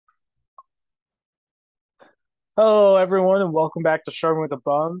Hello, everyone, and welcome back to Struggling with the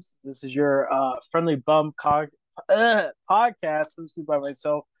Bums. This is your friendly podcast hosted by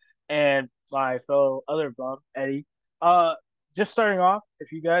myself and my fellow other bum, Eddie. Uh, just starting off,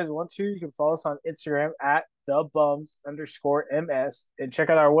 if you guys want to, you can follow us on Instagram at thebums_ms and check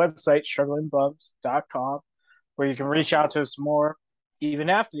out our website, strugglingbums.com, where you can reach out to us more even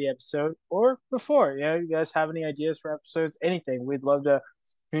after the episode or before. You guys have any ideas for episodes, anything, we'd love to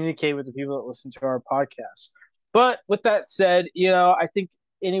communicate with the people that listen to our podcast. But with that said, I think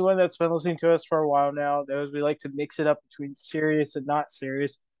anyone that's been listening to us for a while now knows we like to mix it up between serious and not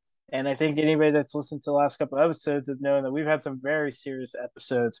serious. And I think anybody that's listened to the last couple of episodes have known that we've had some very serious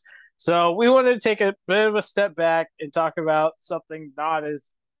episodes. So we wanted to take a bit of a step back and talk about something not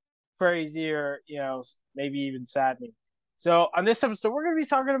as crazy or, maybe even saddening. So on this episode, we're going to be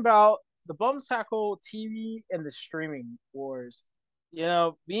talking about the bums tackle TV and the streaming wars.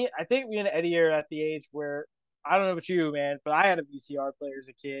 I think me and Eddie are at the age where I don't know about you, man, but I had a VCR player as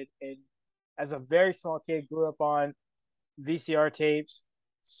a kid, and as a very small kid, grew up on VCR tapes,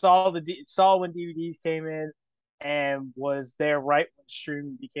 saw when DVDs came in, and was there right when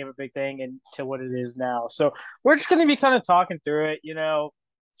streaming became a big thing and to what it is now. So we're just going to be kind of talking through it,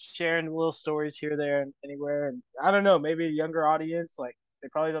 sharing little stories here, there, and anywhere. And I don't know, maybe a younger audience, like they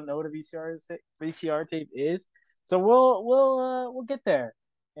probably don't know what a VCR tape is. So we'll get there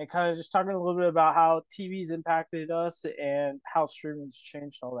and kind of just talking a little bit about how TV's impacted us and how streaming's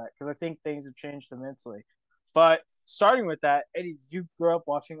changed all that, because I think things have changed immensely. But starting with that, Eddie, did you grow up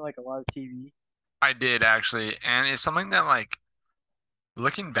watching like a lot of TV? I did actually, and it's something that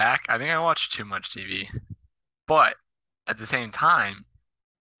looking back, I think I watched too much TV. But at the same time,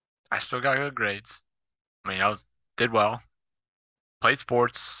 I still got good grades. Did well, played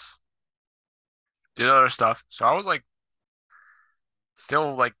sports, did other stuff. So I was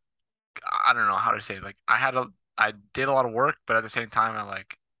still I don't know how to say it. I did a lot of work, but at the same time I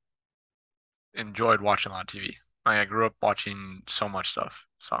enjoyed watching a lot of TV. Like I grew up watching so much stuff.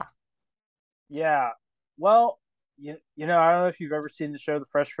 So Yeah. Well, I don't know if you've ever seen the show The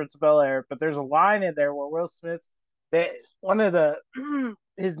Fresh Prince of Bel-Air, but there's a line in there where Will Smith's they one of the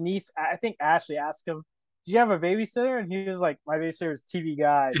his niece, I think Ashley, asked him, "Did you have a babysitter?" And he was like, "My babysitter was TV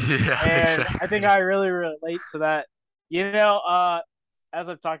Guide." yeah, And I think exactly. I really relate to that. You know, uh, as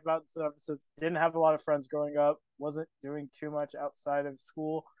I've talked about in some episodes, didn't have a lot of friends growing up, wasn't doing too much outside of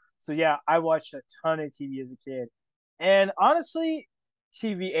school. So yeah, I watched a ton of TV as a kid. And honestly,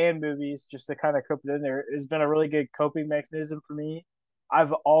 TV and movies, just to kind of cope it in there, has been a really good coping mechanism for me.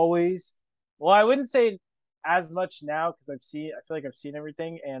 I've always, well, I wouldn't say as much now because I feel like I've seen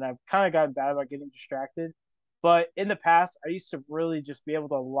everything and I've kind of gotten bad about getting distracted. But in the past, I used to really just be able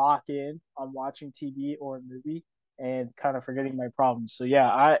to lock in on watching TV or a movie and kind of forgetting my problems. So yeah,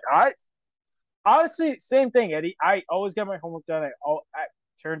 I honestly, same thing, Eddie. I always got my homework done. I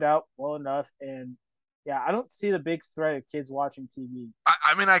turned out well enough, and yeah, I don't see the big threat of kids watching TV.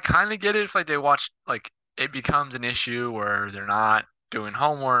 I kind of get it if they watch it becomes an issue where they're not doing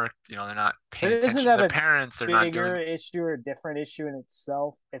homework, they're not But paying isn't attention to that their a parents, they're not bigger doing. issue or a different issue in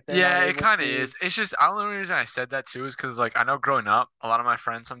itself if they're not Yeah, it able kind of to? is. It's just the only reason I said that too is because I know growing up, a lot of my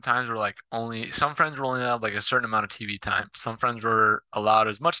friends sometimes were only some friends were only allowed a certain amount of TV time. Some friends were allowed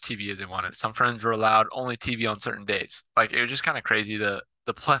as much TV as they wanted. Some friends were allowed only TV on certain days. Like it was just kind of crazy the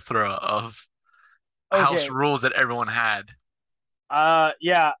plethora of house Okay, rules that everyone had.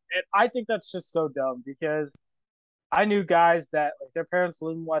 yeah, and I think that's just so dumb because I knew guys that like their parents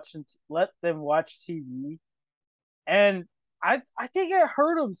let them watch TV, and I think it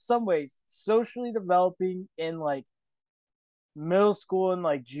hurt them some ways socially developing in like middle school and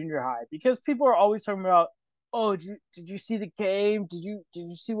like junior high because people are always talking about, oh, did you see the game, did you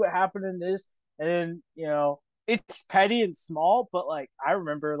see what happened in this, and then it's petty and small, but like I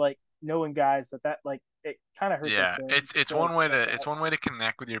remember like knowing guys that like it kind of hurt their Yeah, feelings it's to like stuff it's that. one way to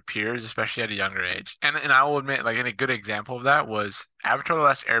connect with your peers, especially at a younger age. And I will admit, like, a good example of that was Avatar: The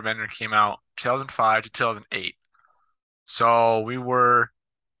Last Airbender came out 2005 to 2008. So we were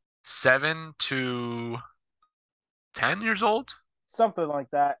 7 to 10 years old. Something like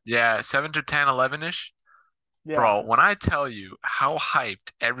that. Yeah, 7 to 10, 11-ish. Yeah. Bro, when I tell you how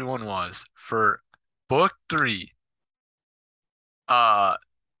hyped everyone was for book three, uh,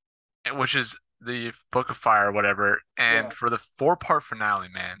 which is the Book of Fire or whatever. And Yeah. for the four-part finale,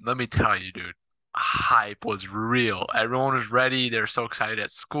 man, let me tell you, dude, hype was real. Everyone was ready. They were so excited at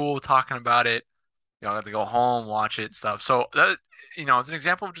school talking about it. Got to go home, watch it, and stuff. So that, it's an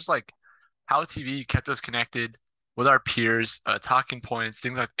example of just how TV kept us connected with our peers, talking points,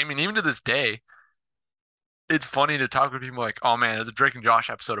 things like. I mean, even to this day, it's funny to talk with people like, oh man, there's a Drake and Josh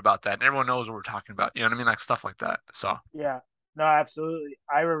episode about that, and everyone knows what we're talking about. You know what I mean? Like stuff like that. So Yeah, no, absolutely.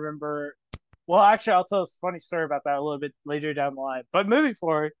 I remember. Well, actually, I'll tell a funny story about that a little bit later down the line. But moving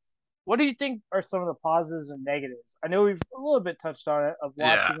forward, what do you think are some of the positives and negatives? I know we've a little bit touched on it of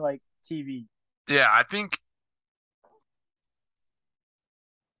yeah, watching like TV. yeah. I think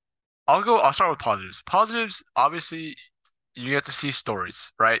I'll start with positives. Positives, obviously, you get to see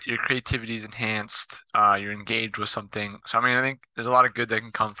stories, right? Your creativity is enhanced. You're engaged with something. So I mean, I think there's a lot of good that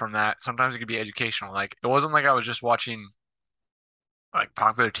can come from that. Sometimes it could be educational. Like it wasn't like I was just watching like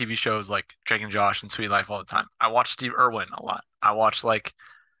popular TV shows like Drake and Josh and Sweet Life all the time. I watched Steve Irwin a lot. I watched like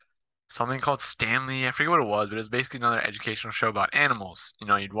something called Stanley. I forget what it was, but it was basically another educational show about animals. You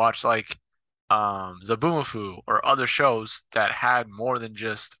know, you'd watch like Zaboomafoo or other shows that had more than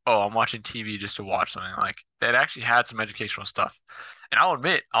just, oh, I'm watching TV just to watch something. Like that actually had some educational stuff. And I'll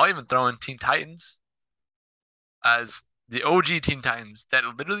admit, I'll even throw in Teen Titans as the OG Teen Titans that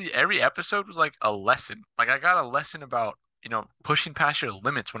literally every episode was like a lesson. Like I got a lesson about, pushing past your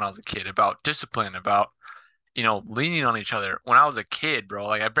limits when I was a kid, about discipline, about, leaning on each other when I was a kid, bro.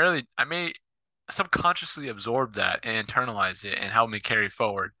 Like I may subconsciously absorb that and internalize it and help me carry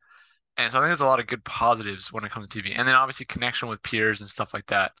forward. And so I think there's a lot of good positives when it comes to TV. And then obviously connection with peers and stuff like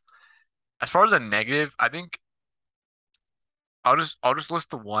that. As far as a negative, I think I'll just list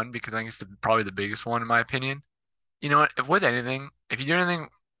the one because I think it's probably the biggest one in my opinion. You know what? If with anything, if you do anything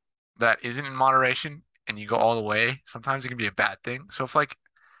that isn't in moderation and you go all the way, sometimes it can be a bad thing. So if like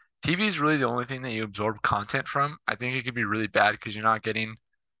TV is really the only thing that you absorb content from, I think it could be really bad because you're not getting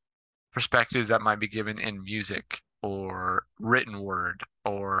perspectives that might be given in music or written word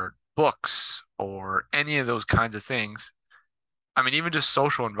or books or any of those kinds of things. I mean, even just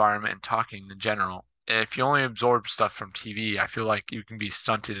social environment and talking in general. If you only absorb stuff from TV, I feel like you can be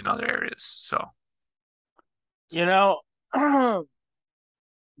stunted in other areas. So, You know, you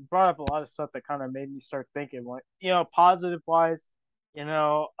brought up a lot of stuff that kind of made me start thinking. Like, positive wise, you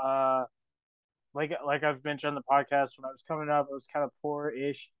know, uh, like I've mentioned on the podcast, when I was coming up, I was kind of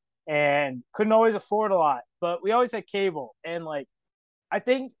poor-ish and couldn't always afford a lot, but we always had cable. And like, I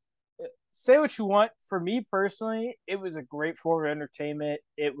think, say what you want, for me personally, it was a great form of entertainment.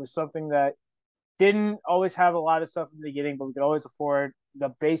 It was something that didn't always have a lot of stuff in the beginning, but we could always afford the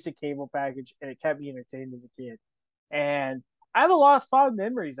basic cable package, and it kept me entertained as a kid. And I have a lot of fond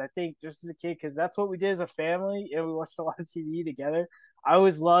memories, I think, just as a kid, because that's what we did as a family, and we watched a lot of TV together. I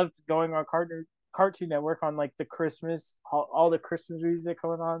always loved going on Cartoon Network on like the Christmas, all the Christmas movies that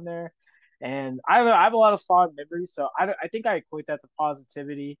going on there. And I have a lot of fond memories, so I think I equate that to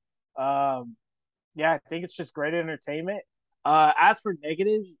positivity. Um, yeah, I think it's just great entertainment. As for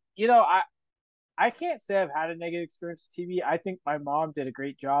negatives, I can't say I've had a negative experience with TV. I think my mom did a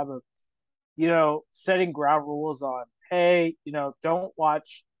great job of, setting ground rules on, hey, don't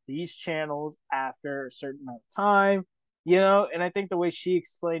watch these channels after a certain amount of time, and I think the way she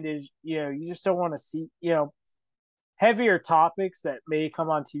explained is, you just don't want to see, heavier topics that may come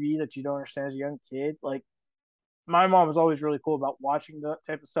on TV that you don't understand as a young kid. Like, my mom was always really cool about watching that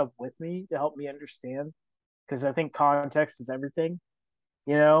type of stuff with me to help me understand, because I think context is everything.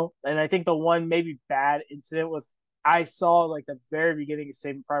 And I think the one maybe bad incident was, I saw like the very beginning of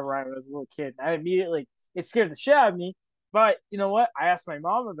Saving Private Ryan when I was a little kid. And I immediately, it scared the shit out of me. But you know what? I asked my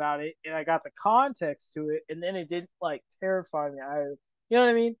mom about it, and I got the context to it, and then it didn't like terrify me. You know what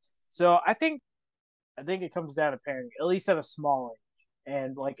I mean? So I think it comes down to parenting, at least at a small age,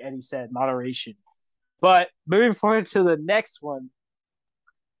 and like Eddie said, moderation. But moving forward to the next one,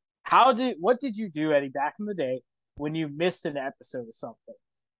 what did you do, Eddie, back in the day when you missed an episode of something?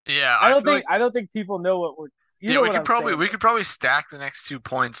 yeah, I I don't feel think like I don't think people know what we're. You yeah, know we what could I'm probably saying, we though. could probably stack the next 2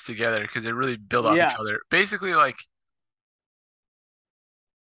 points together because they really build off each Yeah, other. Basically, like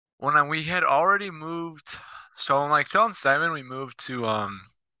we had already moved, so in like 2007, we moved to a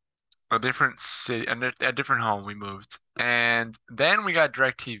different city, a different home. We moved, and then we got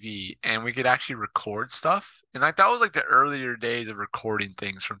DirecTV, and we could actually record stuff. And like that was like the earlier days of recording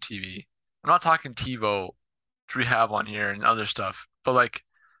things from TV. I'm not talking TiVo, which we have on here and other stuff, but like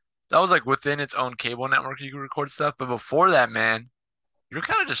that was like within its own cable network you could record stuff. But before that, man, you're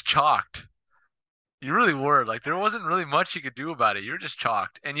kind of just chalked. You really were. Like there wasn't really much you could do about it. You're just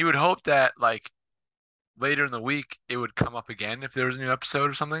chalked. And you would hope that like later in the week it would come up again if there was a new episode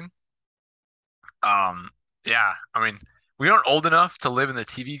or something. Um, yeah, I mean, we aren't old enough to live in the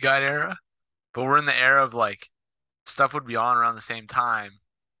TV guide era, but we're in the era of like stuff would be on around the same time,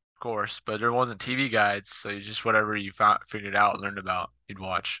 of course, but there wasn't TV guides, so you just whatever you found figured out, learned about, you'd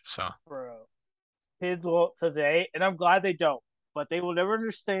watch. So bro. Kids will today, and I'm glad they don't, but they will never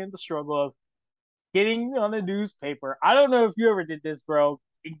understand the struggle of getting on a newspaper. I don't know if you ever did this, bro.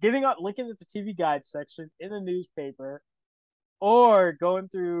 Getting on, looking at the TV guide section in the newspaper, or going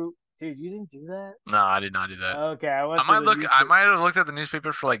through. Dude, you didn't do that. No, I did not do that. Okay, I I went through might the look. I newspaper. might have looked at the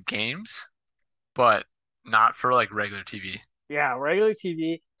newspaper for like games, but not for like regular TV. Yeah, regular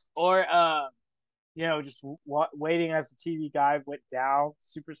TV, or just waiting as the TV guide went down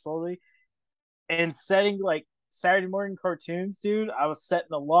super slowly, and setting like Saturday morning cartoons, dude. I was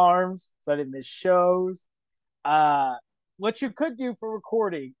setting alarms so I didn't miss shows. Uh, what you could do for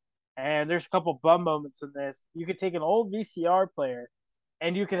recording, and there's a couple bum moments in this. You could take an old VCR player,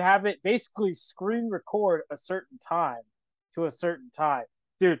 and you could have it basically screen record a certain time to a certain time,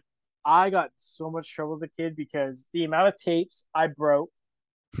 dude. I got in so much trouble as a kid because the amount of tapes I broke.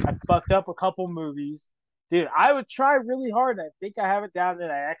 I fucked up a couple movies. Dude, I would try really hard. I think I have it down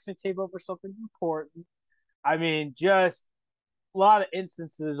that I accidentally tape over something important. I mean, just a lot of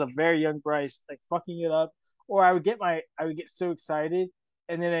instances of very young Bryce like fucking it up, or I would get so excited,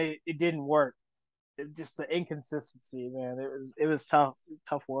 and then it didn't work. Just the inconsistency, man. It was tough. It was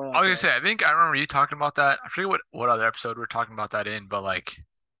tough war I out was gonna there. say, I think I remember you talking about that. I forget what other episode we're talking about that in, but like,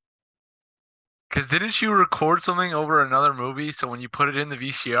 because didn't you record something over another movie? So when you put it in the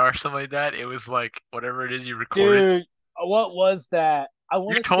VCR or something like that, it was like whatever it is you recorded. Dude, what was that? I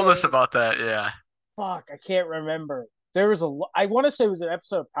You want to told us say, about that, yeah. fuck, I can't remember. There was I want to say it was an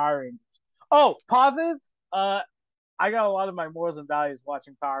episode of Power Rangers. Oh, positive. Uh, I got a lot of my morals and values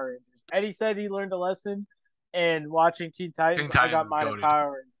watching Power Rangers. Eddie said he learned a lesson, and watching Teen Teen Titans, I got Titans is mine in goaded.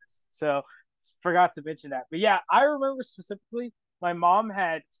 Power Rangers. So forgot to mention that. But yeah, I remember specifically my mom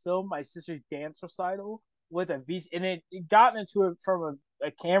had filmed my sister's dance recital with a VC, and it gotten into it from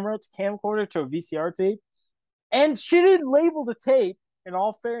a camera to camcorder to a VCR tape, and she didn't label the tape. In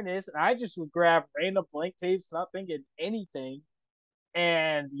all fairness, and I just would grab random blank tapes, not thinking anything,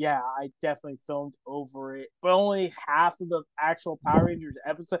 and yeah, I definitely filmed over it, but only half of the actual Power Rangers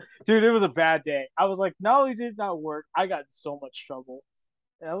episode. Dude, it was a bad day. I was like, not only did it not work, I got in so much trouble.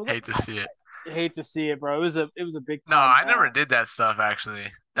 And I was like, Hate to see it. I hate to see it, bro. It was a big No, time. I never did that stuff actually.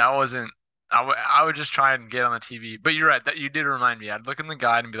 That wasn't. I would just try and get on the TV. But you're right, that you did remind me. I'd look in the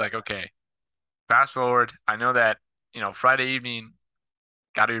guide and be like, okay, fast forward. I know that, Friday evening,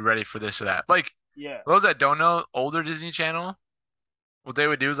 got to be ready for this or that. Like, Yeah, for those that don't know, older Disney Channel, what they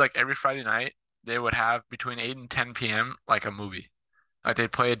would do is like every Friday night, they would have between 8 and 10 p.m. like a movie. Like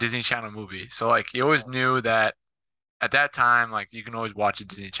they'd play a Disney Channel movie. So like you always knew that at that time, like you can always watch a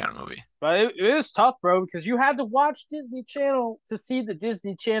Disney Channel movie. but it was tough, bro, because you had to watch Disney Channel to see the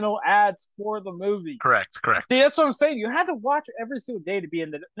Disney Channel ads for the movies. Correct, See, correct. that's what I'm saying. You had to watch every single day to be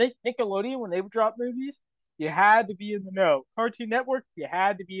in the Nickelodeon when they would drop movies. You had to be in the know. Cartoon Network, you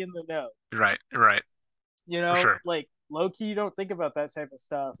had to be in the know. You're right, for sure. Like low key, you don't think about that type of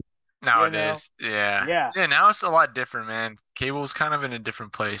stuff. You know, Nowadays, yeah. yeah, Yeah, now it's a lot different, man. Cable's kind of in a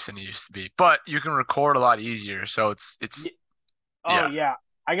different place than it used to be. But you can record a lot easier, so it's yeah. Oh yeah, yeah,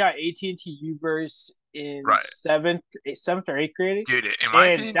 I got AT&T Uverse in right. seventh or eighth grade, Dude, in my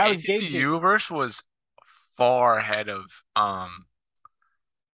and opinion, that was game AT&T changer. Universe was far ahead of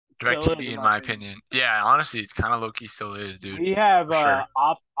Still is DirecTV in in my my opinion. opinion. Yeah, honestly, it's kind of low key still is, dude, We have for sure.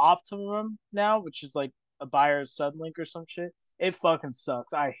 Optimum now, which is like a buyer of Sudlink or some shit. It fucking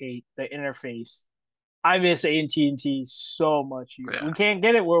sucks. I hate the interface. I miss AT&T so much. Yeah. We can't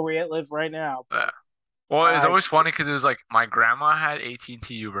get it where we live right now, but Yeah. Well, it's I always funny because it was like my grandma had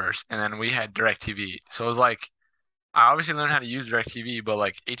AT&T Uverse and then we had DirecTV. So it was like I obviously learned how to use DirecTV, but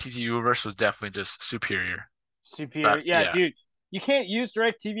like AT&T Uverse was definitely just superior. superior. But Yeah, yeah. dude, you can't use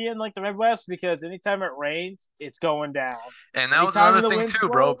DirecTV in like the Midwest because anytime it rains, it's going down. And that was Anytime another the thing winds too,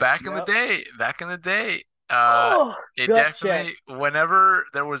 bro. blow, yep. Back in the day, Oh, it gut check. definitely whenever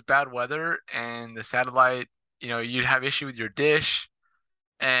there was bad weather and the satellite, you'd have issue with your dish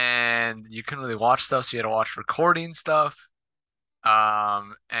and you couldn't really watch stuff, so you had to watch recording stuff.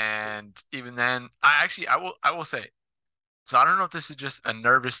 And even then, I will say, so I don't know if this is just a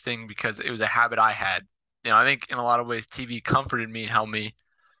nervous thing because it was a habit I had. I think in a lot of ways TV comforted me and helped me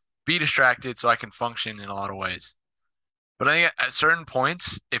be distracted so I can function in a lot of ways. But I think at certain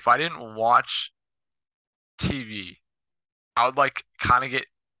points, if I didn't watch TV, I would like kind of get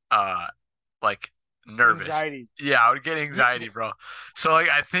like nervous. Anxiety. Yeah, I would get Yeah, anxiety, bro. So like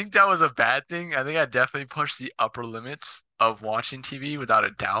I think that was a bad thing. I think I definitely pushed the upper limits of watching TV without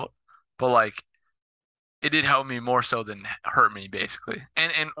a doubt. But like it did help me more so than hurt me basically.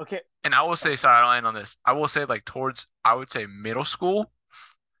 okay. And I will say, sorry, I'll end on this. I will say like towards I would say middle school,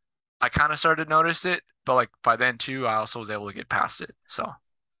 I kind of started to notice it, but like by then too, I also was able to get past it. So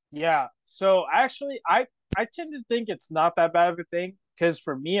Yeah. So actually, I tend to think it's not that bad of a thing because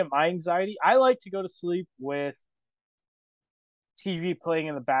for me and my anxiety, I like to go to sleep with TV playing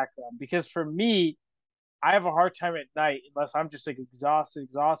in the background because for me, I have a hard time at night unless I'm just like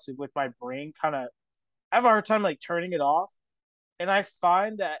exhausted with my brain kind of. I have a hard time like turning it off, and I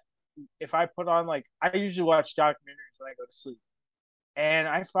find that if I put on like I usually watch documentaries when I go to sleep, and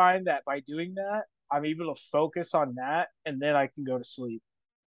I find that by doing that, I'm able to focus on that, and then I can go to sleep.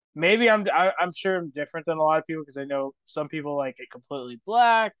 Maybe I'm sure I'm different than a lot of people because I know some people like it completely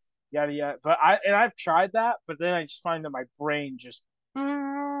black, yada yada. But I've tried that, but then I just find that my brain just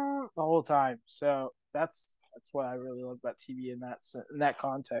the whole time. So that's what I really love about TV in that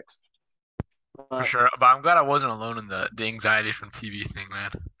context. For But sure. But I'm glad I wasn't alone in the anxiety from TV thing, man.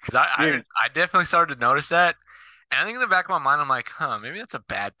 Because dude, I definitely started to notice that. And I think in the back of my mind, I'm like, huh, maybe that's a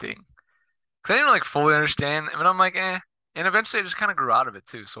bad thing. Because I didn't like fully understand. But I'm like, eh. And eventually I just kind of grew out of it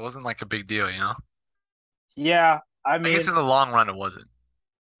too. So it wasn't like a big deal, you know? yeah, I I guess mean, in the long run, it wasn't.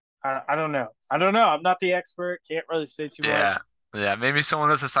 I don't know. I don't know. I'm not the expert. Can't really say too much. Yeah. Yeah. Maybe someone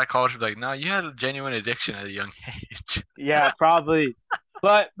that's a psychologist would be like, no, you had a genuine addiction at a young age. Yeah, probably.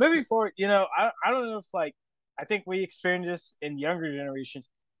 But moving forward, I don't know if like I think we experienced this in younger generations.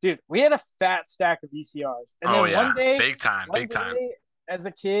 Dude, we had a fat stack of VCRs. And Oh, then yeah. Big time. one Big time. day as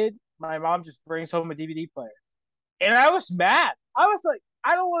a kid, my mom just brings home a DVD player. And I was mad. I was like,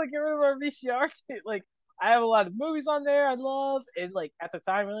 I don't want to get rid of our VCR. Like, I have a lot of movies on there I love. And like at the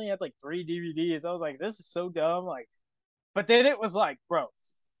time, I only had like 3 DVDs. I was like, this is so dumb. Like, but then it was like, bro,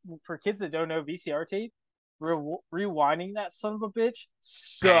 for kids that don't know VCR tape, rewinding that son of a bitch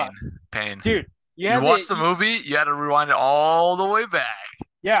Pain. sucked, Pain. dude. You You had watch the movie, you had to rewind it all the way back.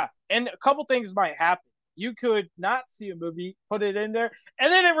 yeah, and a couple things might happen. You could not see a movie, put it in there,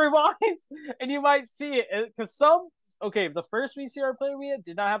 and then it rewinds, and you might see it because the first VCR player we had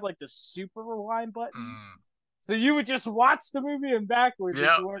did not have like the super rewind button, Mm. so you would just watch the movie in backwards if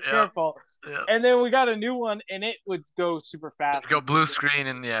Yep, you weren't yep, careful. yep. And then we got a new one, and it would go super fast. Go blue screen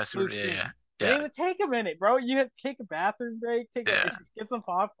and yeah, Blue super, yeah, screen. yeah, And it yeah, would take a minute, bro. You had to take a bathroom break, yeah. get some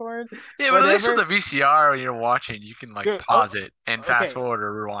popcorn, Yeah, but at least with whatever. the VCR when you're watching, you can like Dude, oh, pause it and fast okay, forward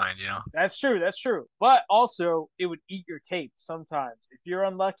or rewind, you know? that's true. That's true. But also, it would eat your tape sometimes. If you're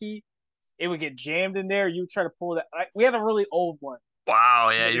unlucky, it would get jammed in there. You would try to pull that. We had a really old one Wow,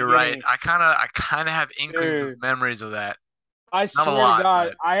 in yeah, the you're right. beginning. I kind of have inklings of Dude, memories of that. I Not a swear to lot,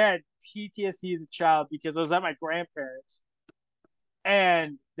 God, but I had PTSD as a child because I was at my grandparents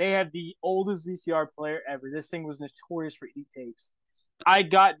and they had the oldest VCR player ever. This thing was notorious for e tapes. I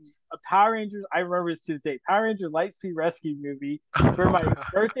got a Power Rangers. I remember this to this day. Power Rangers Lightspeed Rescue movie for my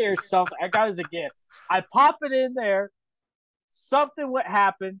birthday or something. I got it as a gift. I pop it in there. Something would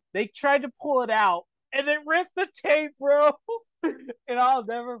happen. They tried to pull it out, and it ripped the tape, bro. And I'll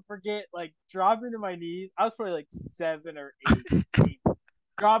never forget, like dropping to my knees. I was probably like 7 or 8,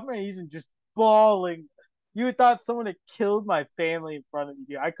 dropping my knees and just bawling. You would thought someone had killed my family in front of me,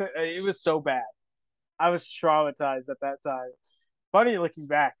 dude. I could. It was so bad. I was traumatized at that time. Funny looking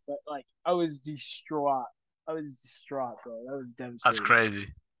back, but like I was distraught. I was distraught, bro. That was that's devastating. crazy.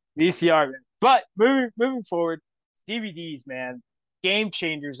 VCR, man. But moving forward, DVDs, man, game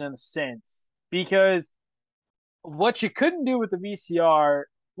changers in a sense because what you couldn't do with the VCR,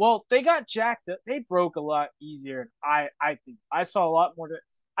 well, they got jacked up. They broke a lot easier. I think I saw a lot more.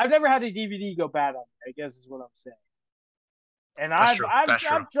 I've never had a DVD go bad on me. I guess is what I'm saying. And That's true. That's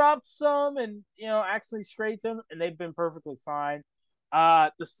true. I've dropped some and actually scraped them and they've been perfectly fine.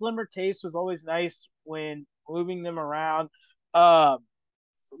 The slimmer case was always nice when moving them around. Um,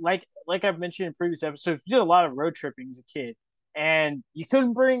 like I've mentioned in previous episodes, we did a lot of road tripping as a kid, and you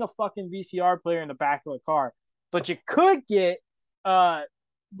couldn't bring a fucking VCR player in the back of a car, but you could get uh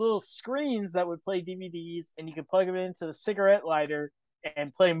little screens that would play DVDs, and you could plug them into the cigarette lighter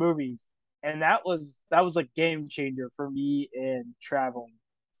and play movies, and that was a game changer for me in traveling.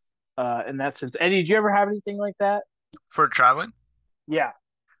 In that sense, Eddie, did you ever have anything like that? For traveling? Yeah,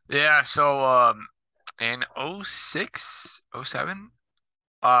 Yeah, so in '06, '07,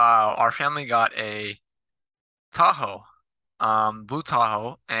 our family got a Tahoe, blue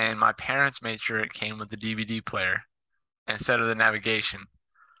Tahoe, and my parents made sure it came with the DVD player instead of the navigation.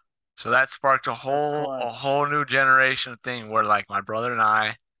 So that sparked that's a clutch. whole new generation of thing where like my brother and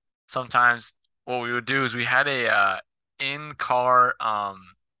I sometimes what we would do is we had a in-car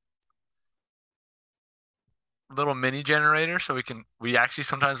little mini generator so we actually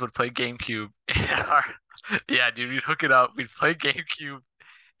sometimes would play GameCube in our yeah, dude, we'd hook it up. We'd play GameCube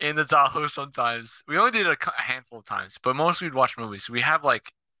in the Tahoe sometimes. We only did it a handful of times, but mostly we'd watch movies. So we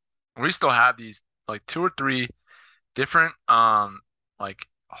still have these like two or three different like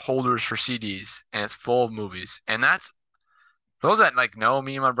holders for CDs and it's full of movies. And that's For those that like know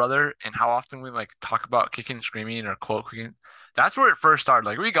me and my brother and how often we like talk about kicking and screaming or quote kicking, that's where it first started.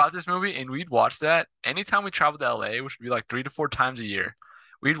 Like we got this movie and we'd watch that anytime we traveled to LA, which would be like 3 to 4 times a year.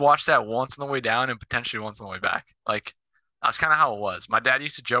 We'd watch that once on the way down and potentially once on the way back. Like that's kind of how it was. My dad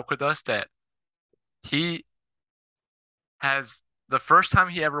used to joke with us that he has the first time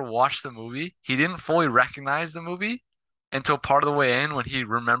he ever watched the movie, he didn't fully recognize the movie until part of the way in when he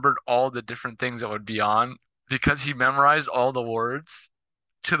remembered all the different things that would be on because he memorized all the words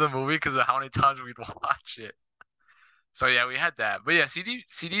to the movie because of how many times we'd watch it. So yeah, we had that. But yeah,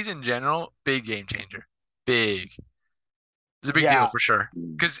 CDs in general, big game changer. Big. It's a big deal Yeah. for sure.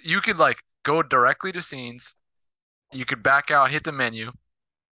 Because you could like go directly to scenes. You could back out, hit the menu,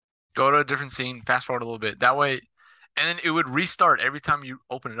 go to a different scene, fast forward a little bit. That way, and then it would restart every time you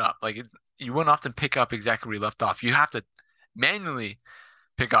open it up. Like you wouldn't often pick up exactly where you left off. You have to manually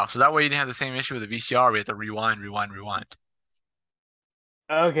pick off. So that way you didn't have the same issue with the VCR. We had to rewind, rewind, rewind.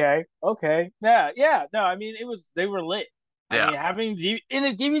 Okay. Okay. Yeah. Yeah. No, I mean, they were lit. I Yeah. mean, having in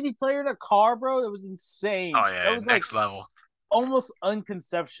a DVD player in a car, bro, that was insane. Oh That yeah, was like next level. almost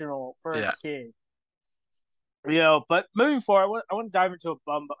unconceptional for a Yeah. kid. But moving forward, I want to dive into a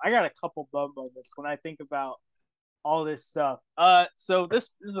bum. I got a couple bum moments when I think about all this stuff. So this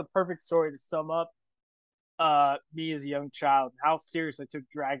is a perfect story to sum up me as a young child, how serious I took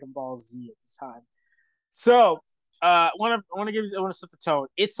Dragon Ball Z at the time. So I want to set the tone.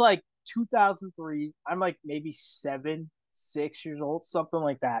 It's like 2003. I'm like maybe 6 years old, something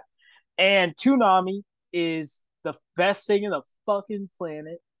like that. And Toonami is the best thing in the fucking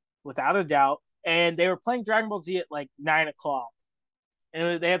planet, without a doubt. And they were playing Dragon Ball Z at like 9 o'clock,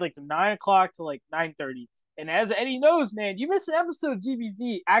 and they had like the 9 o'clock to like 9:30. And as Eddie knows, man, you missed an episode of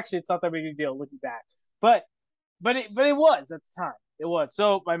GBZ. Actually, it's not that big a deal looking back, but it was at the time. It was.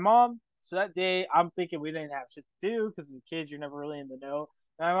 So my mom. So that day, I'm thinking we didn't have shit to do because as a kid, you're never really in the know.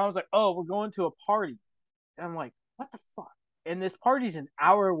 And my mom was like, "Oh, we're going to a party," and I'm like, "What the fuck?" And this party's an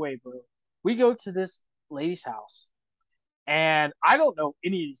hour away, bro. We go to this lady's house, and I don't know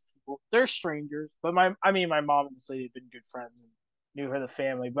any of these people. They're strangers, but my mom and this lady had been good friends and knew her the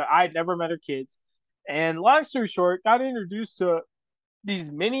family, but I'd never met her kids. And long story short, got introduced to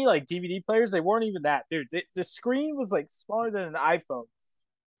these mini like DVD players. They weren't even that, dude. The screen was like smaller than an iPhone,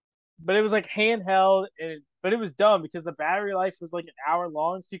 but it was like handheld, and but it was dumb because the battery life was like an hour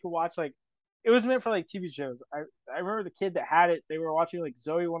long, so you could watch like it was meant for like TV shows. I remember the kid that had it. They were watching like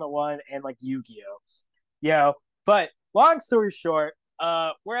Zoe 101 and like Yu-Gi-Oh. But long story short,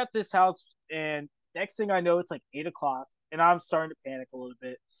 we're at this house, and next thing I know, it's like 8 o'clock, and I'm starting to panic a little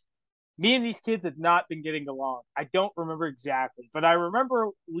bit. Me and these kids had not been getting along. I don't remember exactly, but I remember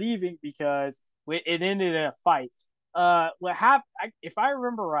leaving because it ended in a fight. What happened? If I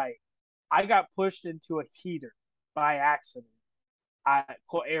remember right, I got pushed into a heater by accident. I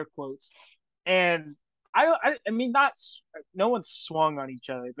quote air quotes, and I mean, not no one swung on each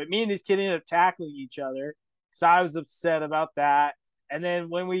other, but me and this kid ended up tackling each other because I was upset about that. And then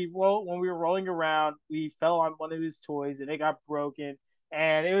when we were rolling around, we fell on one of his toys and it got broken,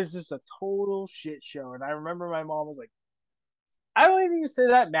 and it was just a total shit show. And I remember my mom was like, I don't even say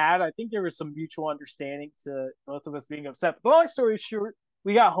that mad. I think there was some mutual understanding to both of us being upset. But long story short,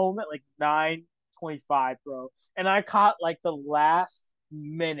 we got home at like 9:25, bro, and I caught like the last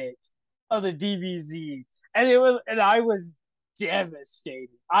minute of the DBZ, and I was devastated.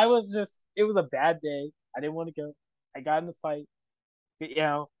 I was just, it was a bad day. I didn't want to go. I got in the fight,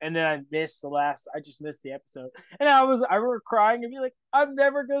 and then I just missed the episode, and I remember crying and be like, I'm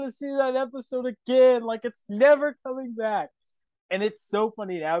never gonna see that episode again. Like it's never coming back. And it's so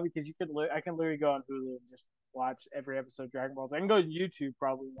funny now because I can literally go on Hulu and just watch every episode of Dragon Balls. I can go to YouTube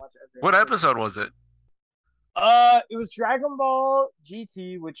probably and watch every What episode of Dragon episode Ball. was it? It was Dragon Ball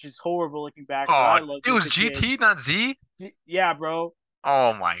GT, which is horrible looking back, but Oh, I loved it it as was a kid. GT, not Z? Yeah, bro,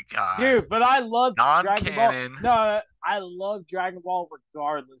 Oh my God. dude. But I loved Dragon Ball. Non-canon. No, I love Dragon Ball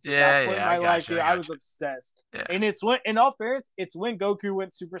regardless. At that Yeah, point in yeah, I my life, got you. dude, I I got was obsessed. you. Yeah. And it's when, in all fairness, it's when Goku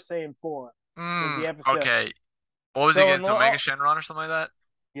went Super Saiyan 4 was the episode. Okay. What was he So again? in So Mega all, Shenron or something like that?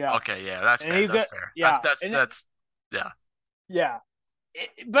 yeah, Okay, yeah, that's and fair. he That's got fair. yeah, and Yeah. yeah.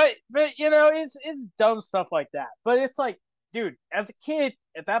 But it's dumb stuff like that. But it's like, dude, as a kid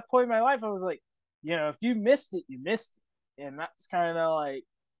at that point in my life, I was like, if you missed it, you missed it, and that's kind of like,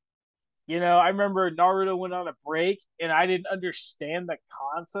 I remember Naruto went on a break, and I didn't understand the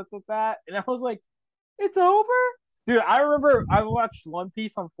concept of that, and I was like, it's over, dude. I remember I watched One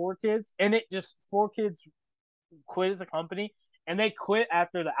Piece on Four Kids, and it just Four Kids quit as a company, and they quit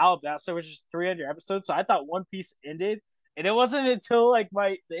after the Alabasta, which is 300 episodes. So I thought One Piece ended, and it wasn't until like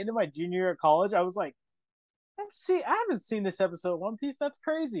the end of my junior year of college I was like, See, I haven't seen this episode of One Piece. That's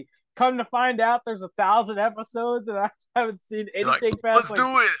crazy. Come to find out, there's 1,000 episodes, and I haven't seen You're like, anything past let's like,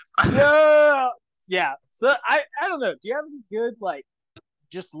 do it. yeah, yeah. So I don't know. Do you have any good like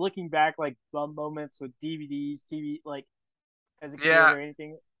just looking back like fun moments with DVDs, TV, like as a kid Yeah, or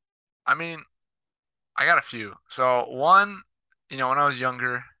anything? I mean, I got a few. So one, when I was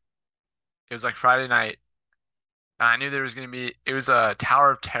younger, it was like Friday night, and I knew there was gonna be. It was a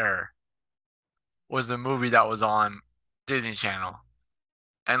Tower of Terror was the movie that was on Disney Channel,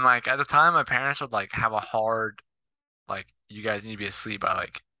 and like at the time, my parents would like have a hard like you guys need to be asleep by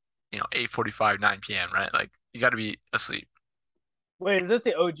like 8:45 9 p.m. right? Like you got to be asleep. Wait, is it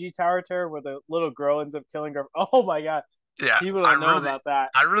the OG Tower Terror where the little girl ends up killing her? Oh my god, Yeah, people I don't know really about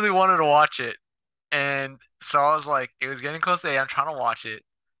that. I really wanted to watch it, and so I was like, it was getting close to 8. I'm trying to watch it,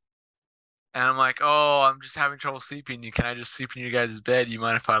 and I'm like, oh, I'm just having trouble sleeping. Can I just sleep in your guys' bed? You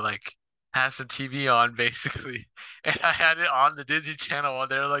mind if I like have some TV on, basically? And I had it on the Disney Channel while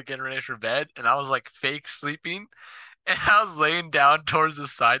they were like getting ready for bed, and I was like fake sleeping, and I was laying down towards the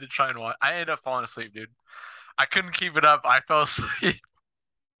side to try and watch. I ended up falling asleep, dude. I couldn't keep it up. I fell asleep.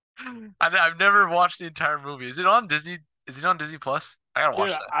 I've never watched the entire movie. Is it on Disney? Is it on Disney Plus? I gotta Dude, watch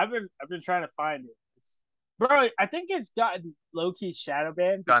that. I've been trying to find it. Bro, I think it's gotten low key shadow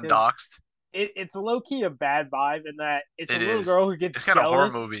banned Got because doxxed. it's a low key a bad vibe in that it's a It little is. girl who It's gets kind of a horror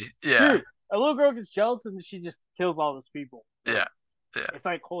jealous. movie. Yeah. Dude, a little girl gets jealous and she just kills all those people. Yeah. Like Yeah. it's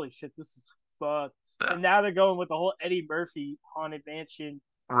like holy shit, this is fuck. Yeah. And now they're going with the whole Eddie Murphy haunted mansion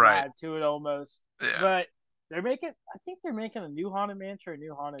Right. vibe to it almost. Yeah. But I think they're making a new haunted mansion or a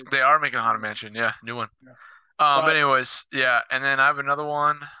new haunted. They are making a Haunted Mansion. Yeah, new one. Yeah. But But anyways, yeah. And then I have another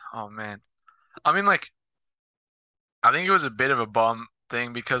one. Oh man. I mean, like, I think it was a bit of a bum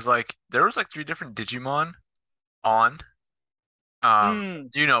thing because like there was like 3 different Digimon on.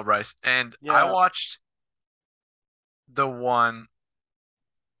 mm, Bryce, and I yeah. watched the one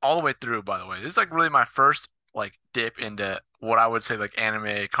all the way through, by the way. This is like really my first like dip into what I would say like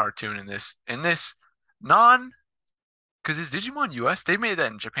anime cartoon in this non because it's Digimon US. They made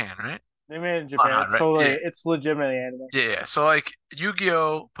that in Japan, right? They made it in On Japan. High, It's right? Yeah. totally it's legitimately anime. Yeah, yeah. So like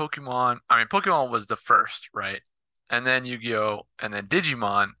Yu-Gi-Oh, Pokemon, I mean Pokemon was the first, right? And then Yu-Gi-Oh, and then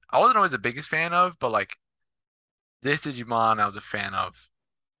Digimon. I wasn't always the biggest fan of, but like this Digimon I was a fan of.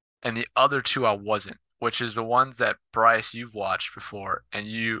 And the other two I wasn't, which is the ones that Bryce you've watched before, and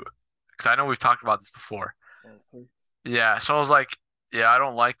because I know we've talked about this before. Yeah, so I was like, yeah, I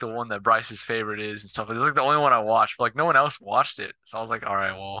don't like the one that Bryce's favorite is and stuff. It's like the only one I watched, but like no one else watched it. So I was like, all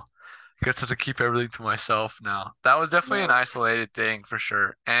right, well, I guess I have to keep everything to myself now. That was definitely an No. isolated thing for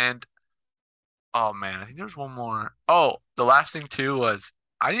sure. And oh man, I think there was one more. Oh, the last thing too was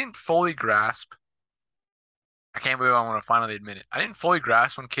I didn't fully grasp. I can't believe I want to finally admit it. I didn't fully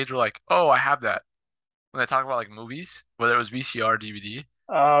grasp when kids were like, "Oh, I have that." When they talk about like movies, whether it was VCR, DVD,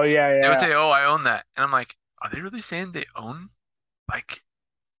 Oh yeah, they would yeah. say, "Oh, I own that," and I'm like, "Are they really saying they own like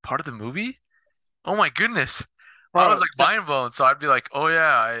part of the movie?" Oh my goodness, I was Bro, like mind blown. So I'd be like, "Oh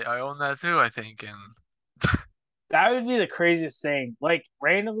yeah, I own that too, I think." And that would be the craziest thing. Like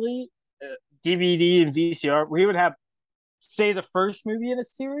randomly, DVD and VCR, we would have say the first movie in a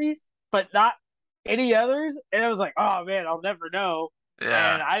series, but not any others. And I was like, oh man, I'll never know.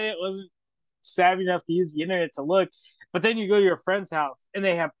 yeah, And I wasn't savvy enough to use the internet to look. But then you go to your friend's house and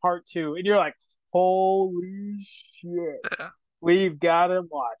they have part two, and you're like, holy shit, yeah. we've got to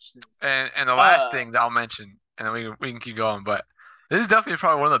watch this. And the last thing that I'll mention, and then we can keep going, but this is definitely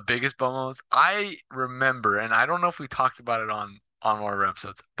probably one of the biggest bumos. I remember, and I don't know if we talked about it on one of our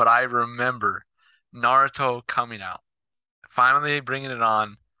episodes, but I remember Naruto coming out, finally bringing it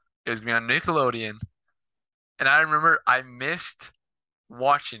on. It was gonna be on Nickelodeon, and I remember I missed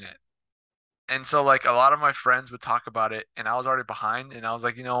watching it. And so like a lot of my friends would talk about it, and I was already behind, and I was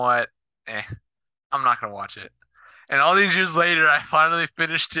like, you know what? I'm not gonna watch it. And all these years later, I finally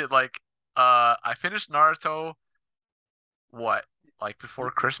finished it. Like, I finished Naruto. What? Like before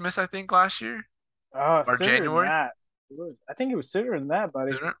Christmas, I think last year or Sooner than January. that. I think it was sooner than that,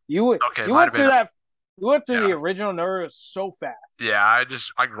 buddy. Sooner? You would Okay, you might have went through been. that. You went through the Yeah, original Naruto so fast. yeah.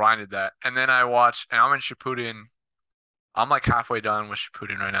 I grinded that, and then I watched, and I'm in Shippuden. I'm like halfway done with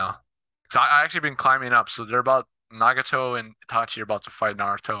Shippuden right now. So I actually been climbing up. So they're about Nagato and Itachi are about to fight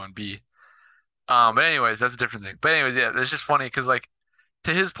Naruto and B. But anyways, that's a different thing. But anyways, yeah, it's just funny because like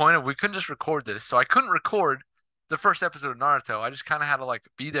to his point of we couldn't just record this, so I couldn't record the first episode of Naruto. I just kind of had to like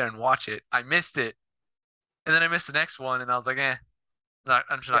be there and watch it. I missed it, and then I missed the next one, and I was like, I'm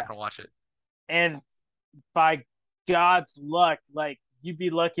just not Yeah, gonna watch it. and by God's luck, like you'd be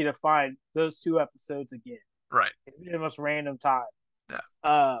lucky to find those two episodes again. Right. It'd be the most random time. Yeah.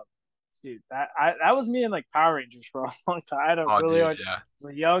 Uh, dude, that was me in like Power Rangers for a long time. I had a Oh, really dude, hard, yeah.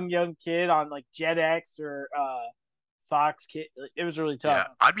 a young kid on like Jetix or Fox Kid. It was really tough.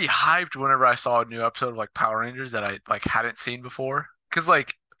 Yeah, I'd be hyped whenever I saw a new episode of like Power Rangers that I like hadn't seen before. Cause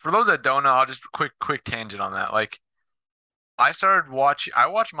like for those that don't know, I'll just quick tangent on that. Like I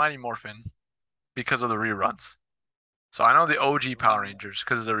watched Mighty Morphin because of the reruns. So I know the OG Power Rangers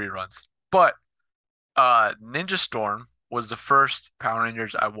because of the reruns. But Ninja Storm was the first Power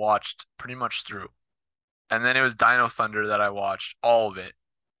Rangers I watched pretty much through. And then it was Dino Thunder that I watched all of it.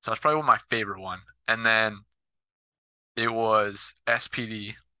 So that's probably my favorite one. And then it was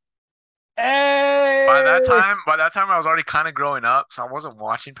SPD. Hey, By that time I was already kind of growing up, so I wasn't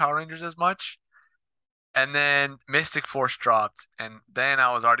watching Power Rangers as much. And then Mystic Force dropped, and then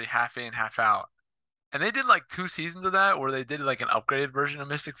I was already half in, half out. And they did like 2 seasons of that where they did like an upgraded version of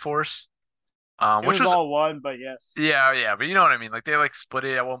Mystic Force. it Which was was all one, but yes. yeah, but you know what I mean. Like they like split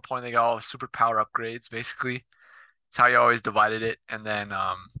it at one point, they got all the super power upgrades, basically. It's how you always divided it. And then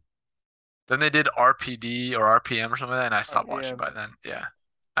they did RPD or RPM or something like that, and I stopped watching RPM. by then. Yeah.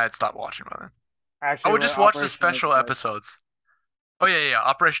 I had stopped watching by then. I Actually, would when just watch the Operation special Overdrive. episodes. Oh yeah.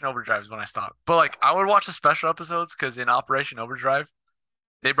 Operation Overdrive is when I stopped. But like I would watch the special episodes because in Operation Overdrive,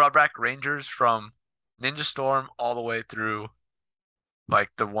 they brought back Rangers from Ninja Storm all the way through like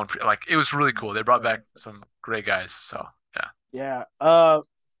the one like it was really cool. They brought back some great guys. So yeah. Yeah.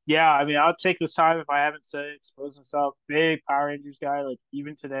 Yeah. I mean, I'll take this time if I haven't said it, expose myself. Big Power Rangers guy. Like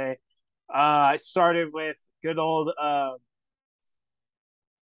even today, I started with good old.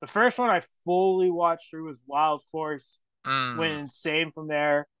 The first one I fully watched through was Wild Force. Went Mm, insane from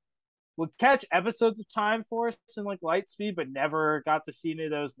there. Would catch episodes of Time Force and like Lightspeed, but never got to see any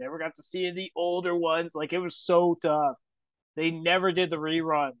of those. Never got to see any of the older ones. Like it was so tough. They never did the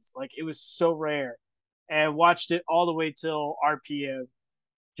reruns. Like it was so rare. And watched it all the way till RPM.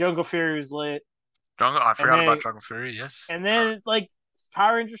 Jungle Fury was lit. Jungle. I And forgot about then Jungle Fury. Yes. like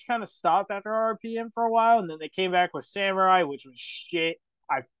Power Rangers kind of stopped after RPM for a while, and then they came back with Samurai, which was shit.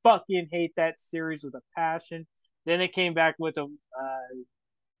 I fucking hate that series with a passion. Then they came back with a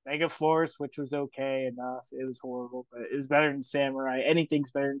Mega Force, which was okay enough. It was horrible, but it was better than Samurai.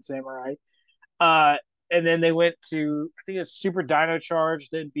 Anything's better than Samurai. Uh, and then they went to I think it's Super Dino Charge,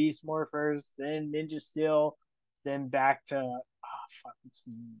 then Beast Morphers, then Ninja Steel, then back to fuck, what's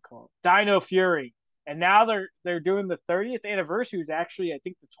the name called? Dino Fury. And now they're doing the 30th anniversary, which is actually I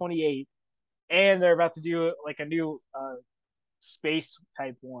think the 28th, and they're about to do like a new space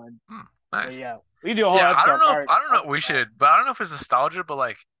type one. Hmm, But nice. yeah, we do a whole Yeah, episode on Power I Rangers. don't I'll know. come We back. should, but I don't know if it's nostalgia. But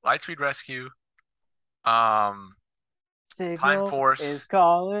like Lightspeed Rescue, um, Time Signal is Force.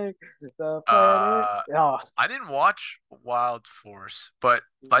 calling the planet. Uh, Oh, I didn't watch Wild Force, but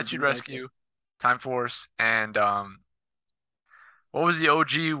Lightspeed dude, that kid. Rescue, Time Force, and what was the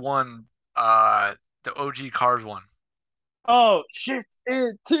OG one? The OG Cars one. Oh, shift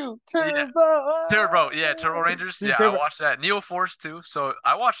into Yeah, turbo. Yeah, Turbo Rangers. Dude, Yeah, I turbo. watched that. Neo Force too. So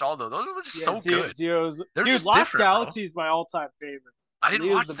I watched all those. Those are just Yeah, so good. Zero's. They're Dude, just Lost different, bro. Galaxy is my all-time favorite. I didn't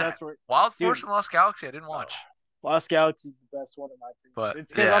Leo's watch the that. best one. Wild Dude, Force and Lost Galaxy. I didn't oh, watch. Lost Galaxy is the best one of my favorite. But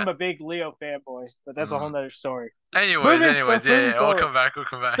It's because yeah. I'm a big Leo fanboy, but that's a whole Mm. nother story. Anyways, Moving yeah. We'll forward. come back. We'll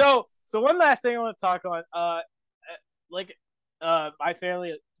come back. So one last thing I want to talk on. Like, my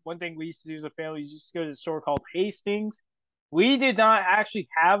family. One thing we used to do as a family is just go to a store called Hastings. We did not actually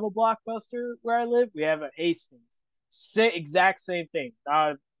have a Blockbuster where I live. We have a Hastings. Exact same thing.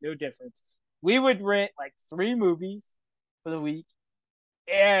 No difference. We would rent like 3 movies for the week,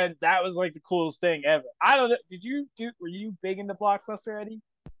 and that was like the coolest thing ever. I don't know. Did you do? Were you big into Blockbuster, Eddie?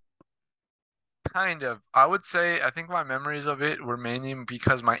 Kind of. I would say I think my memories of it were mainly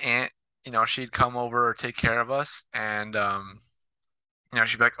because my aunt, she'd come over or take care of us and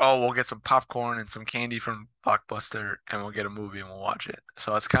she'd be like, "Oh, we'll get some popcorn and some candy from Blockbuster and we'll get a movie and we'll watch it."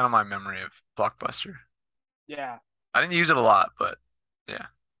 So that's kind of my memory of Blockbuster. Yeah, I didn't use it a lot, but yeah.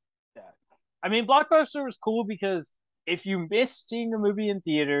 yeah. I mean, Blockbuster was cool because if you missed seeing a movie in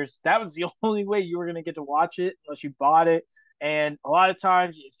theaters, that was the only way you were going to get to watch it unless you bought it. And a lot of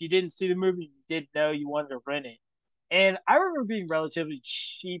times, if you didn't see the movie, you didn't know you wanted to rent it. And I remember being relatively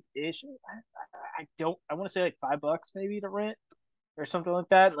cheap-ish. I want to say like $5 maybe to rent or something like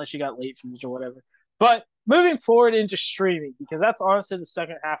that, unless you got late fees or whatever. But moving forward into streaming, because that's honestly the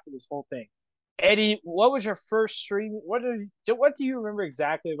second half of this whole thing. Eddie, what was your first streaming? What do you remember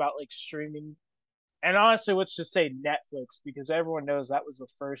exactly about like streaming? And honestly, let's just say Netflix because everyone knows that was the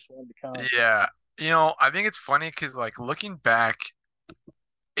first one to come. Yeah. I think it's funny because like looking back,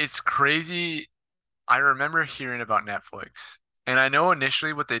 it's crazy. I remember hearing about Netflix. And I know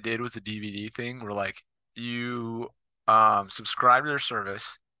initially what they did was a DVD thing where like you subscribe to their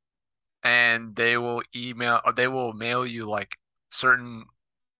service and they will email or they will mail you like certain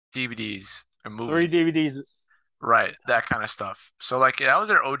DVDs or Three movies. DVDs. Right, that kind of stuff. So like that was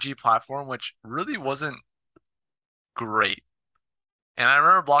their OG platform, which really wasn't great. And I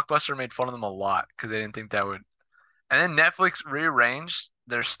remember Blockbuster made fun of them a lot because they didn't think that would. And then Netflix rearranged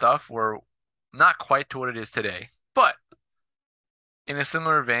their stuff where not quite to what it is today, but in a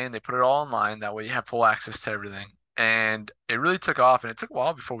similar vein, they put it all online. That way you have full access to everything. And it really took off. And it took a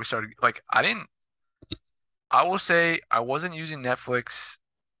while before we started. Like, I will say I wasn't using Netflix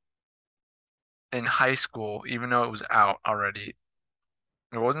in high school, even though it was out already.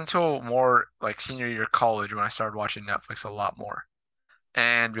 It wasn't until more like senior year of college when I started watching Netflix a lot more.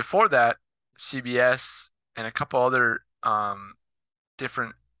 And before that, CBS and a couple other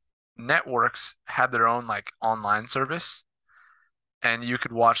different networks had their own like online service, and you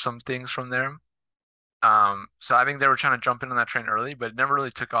could watch some things from there. So I think they were trying to jump in on that train early, but it never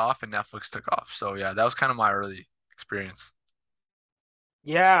really took off, and Netflix took off. So yeah, that was kind of my early experience.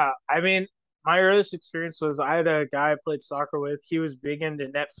 Yeah, I mean, my earliest experience was I had a guy I played soccer with. He was big into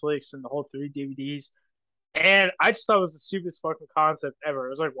Netflix and the whole three DVDs. And I just thought it was the stupidest fucking concept ever.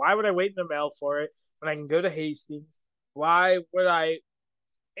 It was like, why would I wait in the mail for it when I can go to Hastings? Why would I?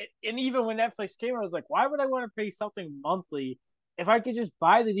 And even when Netflix came, I was like, why would I want to pay something monthly if I could just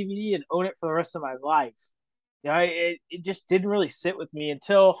buy the DVD and own it for the rest of my life? It just didn't really sit with me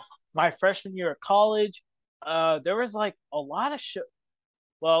until my freshman year of college. There was like a lot of show.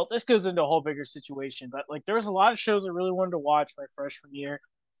 Well, this goes into a whole bigger situation, but like there was a lot of shows I really wanted to watch my freshman year.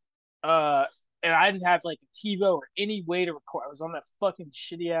 Uh, and I didn't have like a TiVo or any way to record. I was on that fucking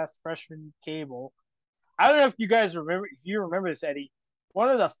shitty ass freshman cable. I don't know if you guys remember, if you remember this, Eddie. One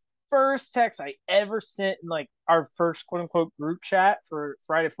of the first texts I ever sent in like our first quote unquote group chat for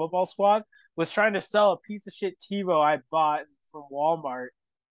Friday Football Squad was trying to sell a piece of shit TiVo I bought from Walmart,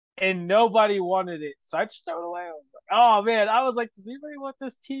 and nobody wanted it. So I just threw it away. I was like, oh man, I was like, does anybody want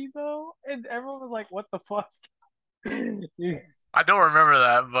this TiVo? And everyone was like, what the fuck? I don't remember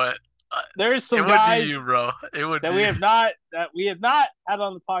that, but There's it some would be you, guys bro. It would that be. we have not had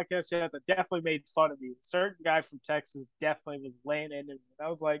on the podcast yet that definitely made fun of me. A certain guy from Texas definitely was laying into me. And I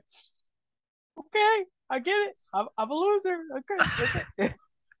was like, okay, I get it. I'm a loser. Okay, okay.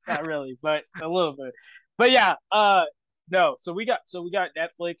 Not really, but a little bit. But yeah, no. So we got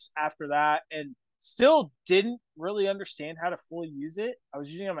Netflix after that, and still didn't really understand how to fully use it. I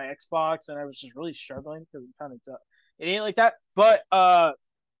was using it on my Xbox, and I was just really struggling because I'm kind of it ain't like that. But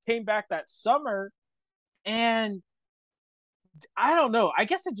came back that summer, and I don't know. I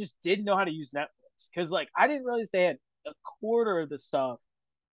guess I just didn't know how to use Netflix because like I didn't realize they had a quarter of the stuff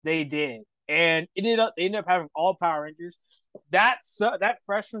they did, and they ended up having all Power Rangers. That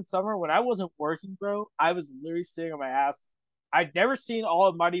freshman summer when I wasn't working, bro, I was literally sitting on my ass. I'd never seen all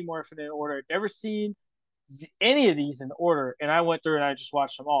of Mighty Morphin in order. I'd never seen any of these in order, and I went through and I just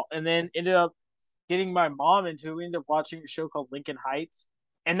watched them all, and then ended up getting my mom into. We ended up watching a show called Lincoln Heights,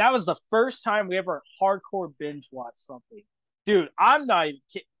 and that was the first time we ever hardcore binge watched something. Dude, I'm not even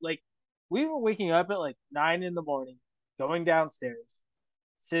kidding. Like, we were waking up at like 9 in the morning, going downstairs,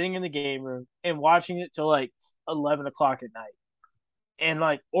 sitting in the game room, and watching it till like 11 o'clock at night, and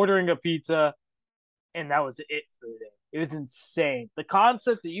like ordering a pizza, and that was it for the day. It was insane. The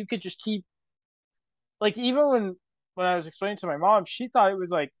concept that you could just keep like even when I was explaining to my mom, she thought it was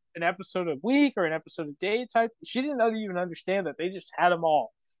like an episode a week or an episode a day type. She didn't even understand that they just had them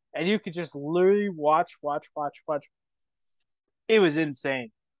all, and you could just literally watch, watch, watch, watch. It was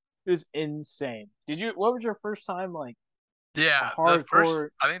insane. It was insane. Did you? What was your first time like Yeah, hardcore?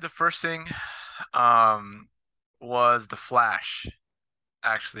 I think the first thing um was The Flash,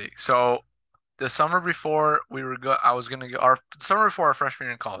 actually. So the summer before I was gonna go our summer before our freshman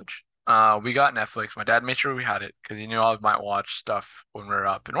year in college. We got Netflix. My dad made sure we had it because he knew I might watch stuff when we were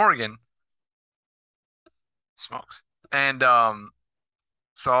up in Oregon. Smokes. And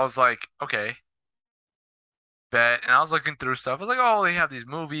so I was like, okay, bet. And I was looking through stuff. I was like, oh, they have these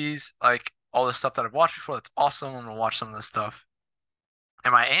movies, like all the stuff that I've watched before. That's awesome. I'm gonna watch some of this stuff.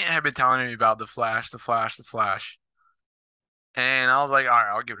 And my aunt had been telling me about The Flash, The Flash, The Flash. And I was like, all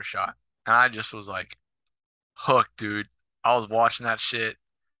right, I'll give it a shot. And I just was like hooked, dude. I was watching that shit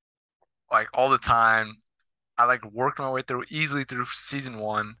like all the time. I like worked my way through easily through season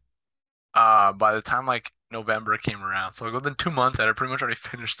one. By the time like November came around, so like within 2 months, I had pretty much already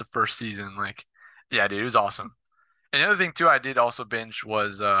finished the first season. Like, yeah, dude, it was awesome. And the other thing too, I did also binge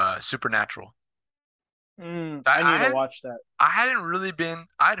was Supernatural. I I need to hadn't watch that. I hadn't really been.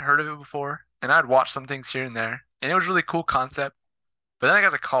 I'd heard of it before, and I'd watched some things here and there, and it was really cool concept. But then I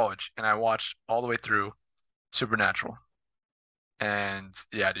got to college, and I watched all the way through Supernatural, And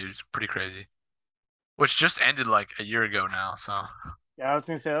yeah, dude, it's pretty crazy. Which just ended like a year ago now. So Yeah, I was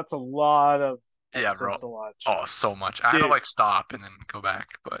gonna say that's a lot of yeah, bro. episodes to watch, Oh, so much. I had to dude. like stop and then go back,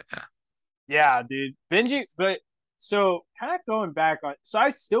 but yeah. Yeah, dude. Benji, but so kind of going back on, so I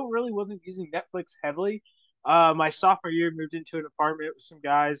still really wasn't using Netflix heavily. My sophomore year, moved into an apartment with some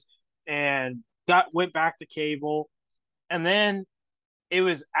guys and got went back to cable, and then it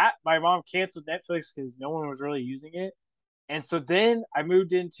was at my mom canceled Netflix because no one was really using it, and so then I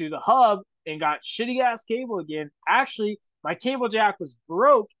moved into the hub and got shitty ass cable again. Actually, my cable jack was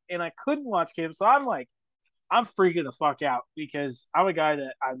broke and I couldn't watch cable, so I'm like, I'm freaking the fuck out because I'm a guy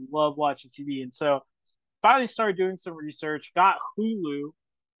that I love watching TV. And so finally started doing some research, got Hulu,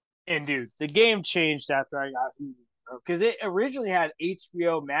 and dude, the game changed after I got Hulu, because it originally had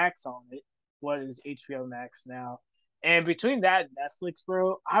HBO Max on it. What is HBO Max now? And between that and Netflix,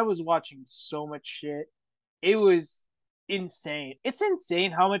 bro, I was watching so much shit. It was insane. It's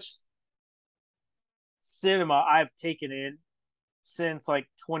insane how much cinema I've taken in since like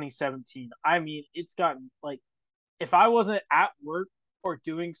 2017. I mean, it's gotten like, if I wasn't at work or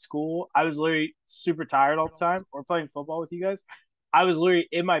doing school, I was literally super tired all the time, or playing football with you guys. I was literally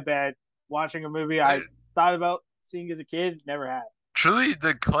in my bed watching a movie I Dude, thought about seeing as a kid, never had. truly,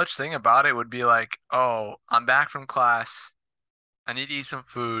 the clutch thing about it would be like, oh, I'm back from class. I need to eat some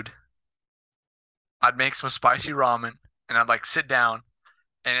food. I'd make some spicy ramen and I'd like sit down.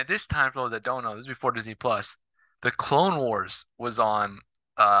 And at this time, for those that don't know, this is before Disney Plus, the Clone Wars was on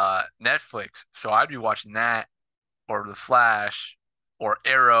Netflix. So I'd be watching that or The Flash or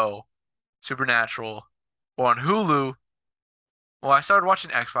Arrow, Supernatural, or on Hulu. Well, I started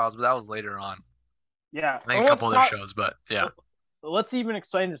watching X-Files, but that was later on. Yeah. I think Or a couple let's other talk. shows, but yeah. Let's even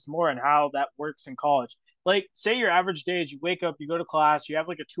explain this more and how that works in college. Like, say your average day is you wake up, you go to class, you have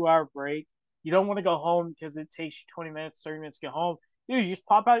like a 2 hour break. You don't want to go home because it takes you 20 minutes, 30 minutes to get home. Dude, you just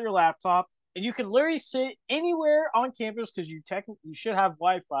pop out your laptop and you can literally sit anywhere on campus because you should have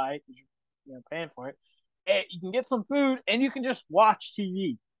Wi-Fi because you're paying for it. And you can get some food and you can just watch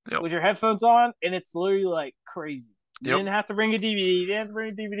TV Yep. with your headphones on, and it's literally like crazy. You Yep. didn't have to bring a DVD. You didn't have to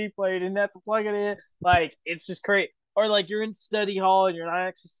bring a DVD player. You didn't have to plug it in. Like, it's just great. Or like you're in study hall and you're not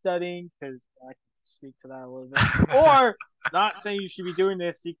actually studying, because I can speak to that a little bit. Or not saying you should be doing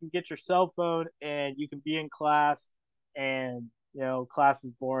this. You can get your cell phone and you can be in class, and class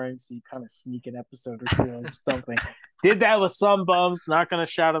is boring, so you kind of sneak an episode or two of something. Did that with some bums. Not gonna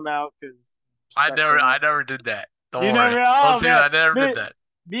shout them out because respect for I them. never did that. You Don't worry. never. Don't Oh see that. man, I never did me, that.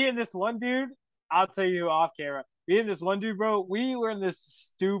 me and this one dude. I'll tell you off camera. Me and this one dude, bro. We were in this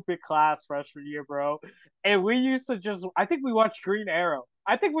stupid class freshman year, bro, and we used to just. I think we watched Green Arrow.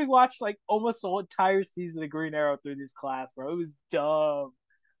 I think we watched like almost the whole entire season of Green Arrow through this class, bro. It was dumb.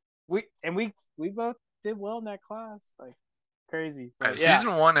 We both did well in that class, like crazy. But yeah,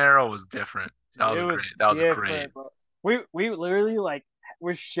 Season one Arrow was different. That it was was great. That was great. different, bro. We literally like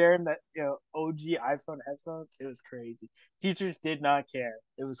we're sharing that OG iPhone headphones. It was crazy. Teachers did not care.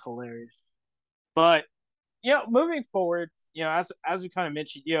 It was hilarious. But moving forward, as we kind of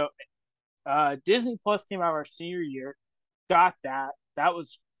mentioned, Disney Plus came out our senior year. Got that. That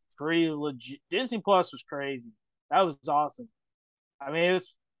was pretty legit. Disney Plus was crazy. That was awesome. I mean, it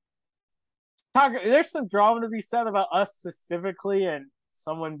was there's some drama to be said about us specifically and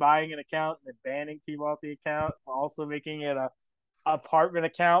someone buying an account and then banning people off the account, also making it a apartment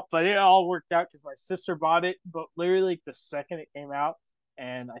account. But it all worked out because my sister bought it, but literally the second it came out,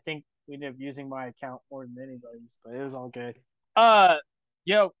 and I think we ended up using my account more than anybody's, but it was all good. Uh,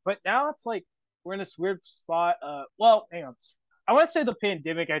 but now it's like we're in this weird spot. Well, hang on. I want to say the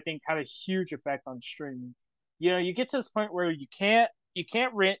pandemic, I think, had a huge effect on streaming. You get to this point where you can't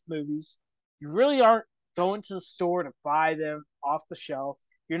rent movies. You really aren't going to the store to buy them off the shelf.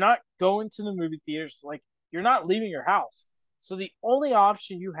 You're not going to the movie theaters. Like, you're not leaving your house. So the only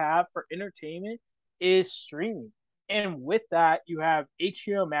option you have for entertainment is streaming. And with that, you have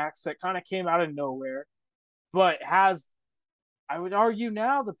HBO Max that kind of came out of nowhere, but has, I would argue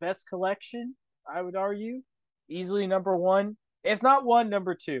now, the best collection. I would argue easily number one, if not one,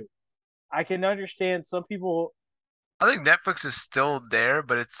 number two. I can understand some people. I think Netflix is still there,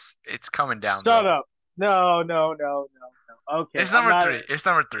 but it's coming down Shut though. up. No, no, no, no, no. Okay, It's I'm number not. three. It's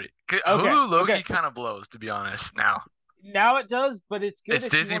number three. Okay, Hulu okay. Loki kind of blows, to be honest. Now Now it does, but it's good it's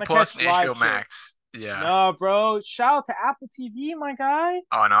if you Disney want to Plus catch and live HBO shit. Max. Yeah. No, bro. Shout out to Apple TV, my guy.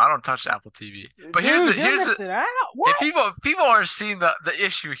 Oh no, I don't touch Apple TV. But Dude, you're here's the missing out. if What? people are seeing the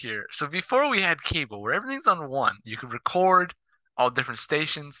issue here. So before we had cable, where everything's on one, you could record all different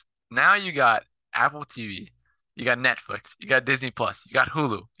stations. Now you got Apple TV, you got Netflix, you got Disney Plus, you got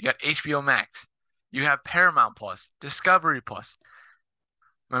Hulu, you got HBO Max. You have Paramount Plus, Discovery Plus.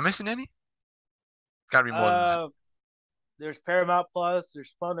 Am I missing any? Got to be more than that. There's Paramount Plus.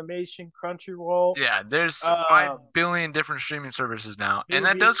 There's Funimation, Crunchyroll. Yeah, there's 5 Um, billion different streaming services now, and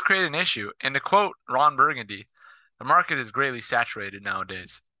that Tubi. does create an issue. And to quote Ron Burgundy, the market is greatly saturated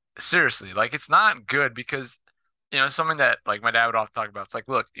nowadays. Seriously, like it's not good because something that like my dad would often talk about. It's like,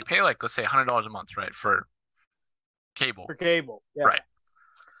 look, you pay like let's say $100 a month, right, for cable, For cable. Yeah. right?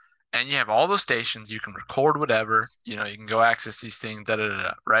 And you have all those stations, you can record whatever, you can go access these things, da da da,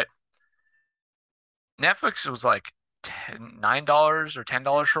 da, right? Netflix was like $9 or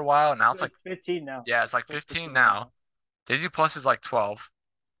 $10 for a while, and now it's like 15 now. yeah, it's like 15 now. Disney Plus is like 12,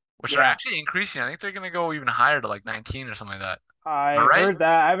 which they're Yeah. actually increasing. I think they're gonna go even higher to like 19 or something like that. I All right? heard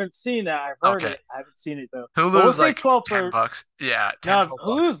that. I haven't seen that. I've heard Okay. it. I haven't seen it though. Hulu's But we'll say like 12 10 for bucks. Yeah, 10, no. 12 bucks.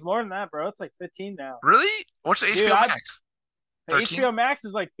 Hulu's more than that, bro. It's like 15 now. Really? What's the Dude, HBO Max? 13? HBO Max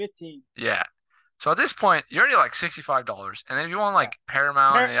is like 15. Yeah. So at this point, you're already like $65. And then if you want like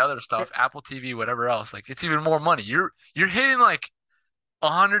Paramount and the other stuff, Apple TV, whatever else, like it's even more money. You're hitting like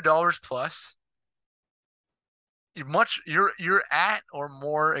 $100 plus. You're at or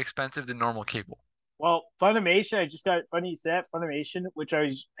more expensive than normal cable. Well, Funimation, I just got funny you said Funimation, which I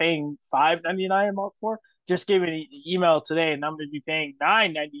was paying $5.99 a month for, just gave me an email today, and I'm gonna be paying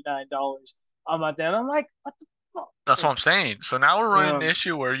 $9.99 a month. And I'm like, what the fuck? That's what I'm saying. So now we're running an Yeah.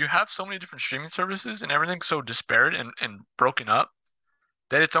 issue where you have so many different streaming services and everything's so disparate and broken up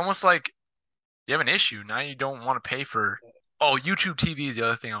that it's almost like you have an issue. Now you don't want to pay for. Oh, YouTube TV is the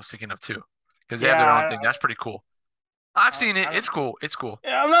other thing I was thinking of too, because they have their own thing. That's pretty cool. I've seen it. It's cool. It's cool.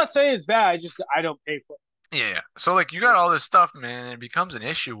 Yeah, I'm not saying it's bad. I don't pay for it. Yeah. So like you got all this stuff, man, and it becomes an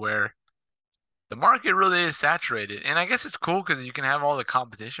issue where the market really is saturated. And I guess it's cool because you can have all the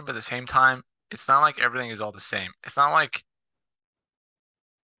competition, but at the same time, it's not like everything is all the same. It's not like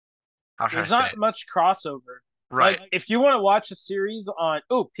how should I There's say not it? much crossover. Right. Like if you want to watch a series on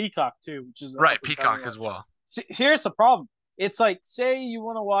Peacock too, which is Right. Peacock as well. See, here's the problem. It's like say you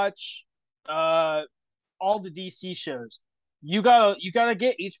want to watch all the DC shows. You gotta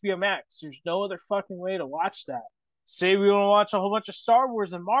get HBO Max. There's no other fucking way to watch that. Say we want to watch a whole bunch of Star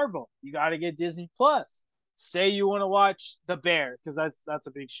Wars and Marvel, you gotta get Disney Plus. Say you want to watch The Bear, because that's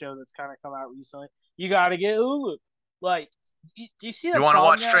a big show that's kind of come out recently. You gotta get Hulu. Like, do you see the You want to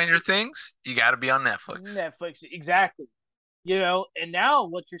problem watch now? Stranger Things? You got to be on Netflix. Netflix, exactly. And now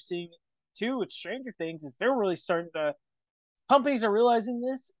what you're seeing too with Stranger Things is they're really starting to companies are realizing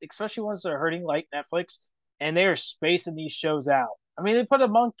this, especially ones that are hurting like Netflix, and they are spacing these shows out. I mean, they put a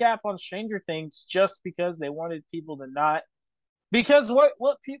month gap on Stranger Things just because they wanted people to not. Because what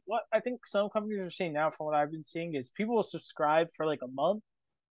I think some companies are seeing now, from what I've been seeing, is people will subscribe for like a month,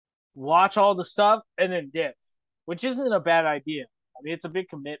 watch all the stuff, and then dip, which isn't a bad idea. I mean, it's a big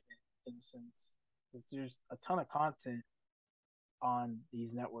commitment in a sense because there's a ton of content on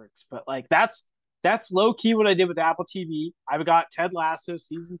these networks. But like that's low key what I did with Apple TV. I got Ted Lasso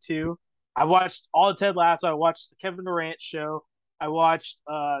season 2. I watched all of Ted Lasso. I watched the Kevin Durant show. I watched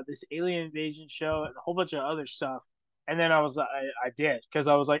this Alien Invasion show and a whole bunch of other stuff. And then I did because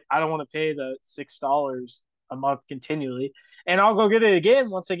I was like, I don't want to pay the $6 a month continually, and I'll go get it again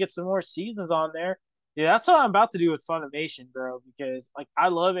once I get some more seasons on there. Yeah, that's what I'm about to do with Funimation, bro. Because like I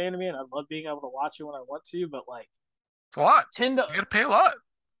love anime and I love being able to watch it when I want to, but like It's a lot. $10. You got to pay a lot.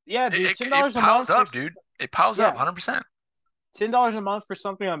 Yeah, dude, It $10 a piles month. up, dude. It piles up 100%. $10 a month for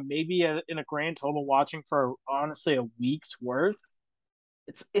something I'm maybe in a grand total watching for honestly a week's worth.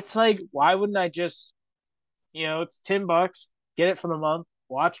 It's like why wouldn't I just it's $10, get it for the month,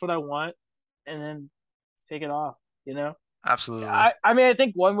 watch what I want, and then take it off. You know. Absolutely. I mean, I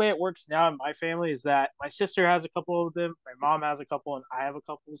think one way it works now in my family is that my sister has a couple of them, my mom has a couple, and I have a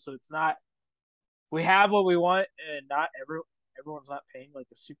couple. So it's not we have what we want, and not everyone's not paying like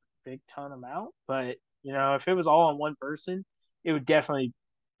a super big ton amount. But if it was all on one person, it would definitely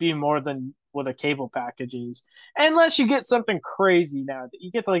be more than what a cable package is. Unless you get something crazy now, you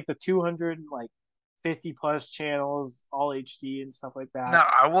get like the 200 like 50 plus channels, all HD and stuff like that. Now,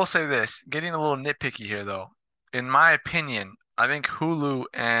 I will say this, getting a little nitpicky here though. In my opinion, I think Hulu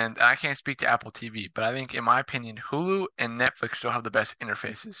and I can't speak to Apple TV, but I think in my opinion, Hulu and Netflix still have the best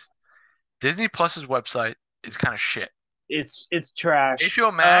interfaces. Disney Plus's website is kind of shit. It's trash.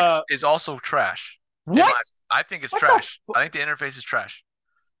 HBO Max is also trash. What? I think it's What trash. I think the interface is trash.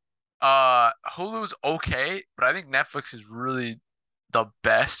 Hulu's okay, but I think Netflix is really the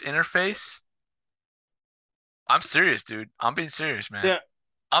best interface. I'm serious, dude. I'm being serious, man. Yeah.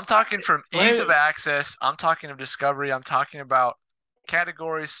 I'm talking from ease of access. I'm talking of discovery. I'm talking about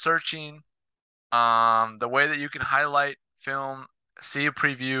categories, searching, the way that you can highlight film, see a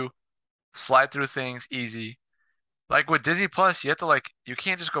preview. slide through things easy. Like with Disney Plus, you have to you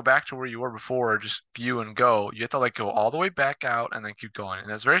can't just go back to where you were before or just view and go. You have to go all the way back out and then keep going. And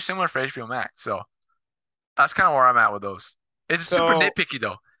that's very similar for HBO Max. So that's kind of where I'm at with those. It's super So nitpicky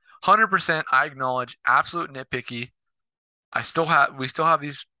though. 100% I acknowledge absolute nitpicky. We still have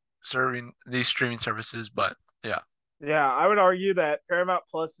these serving these streaming services, but yeah. yeah, I would argue that Paramount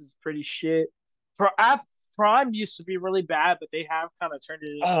Plus is pretty shit. Prime used to be really bad, but they have kind of turned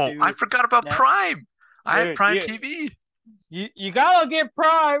it Oh, I into forgot about net. Prime. I had Dude, Prime you TV you gotta get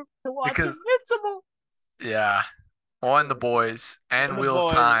Prime to watch because Invincible yeah, on The Invincible Boys and and the Wheel of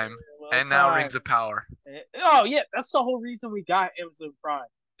boys. Time Well, and now Rings time. of Power. Oh yeah, that's the whole reason we got Amazon Prime.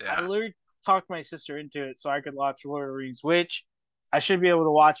 I Yeah. literally talked my sister into it so I could watch Lord of the Rings, which I should be able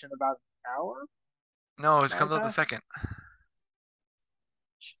to watch in about an hour. No, it My comes out the time. second.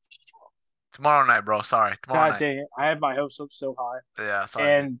 Tomorrow night, bro. Sorry. Tomorrow God night. dang it! I had my hopes up so high, Yeah, sorry,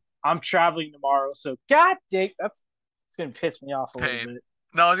 dude. and I'm traveling tomorrow, so god dang, that's it's gonna piss me off a little Pain. bit.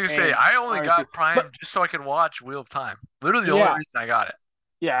 No, I was gonna say And I only RP, got but Prime just so I could watch Wheel of Time. Literally the only yeah, reason I got it.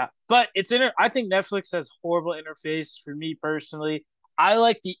 yeah, but I think Netflix has horrible interface for me personally. I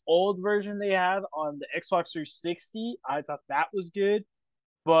like the old version they had on the Xbox 360. I thought that was good,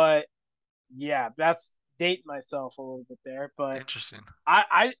 but yeah, that's dating myself a little bit there. But Interesting.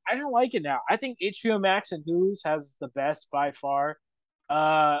 I don't like it now. I think HBO Max and Hulu's has the best by far.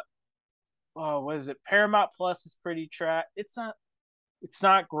 Uh oh, what is it? Paramount Plus is pretty trash. It's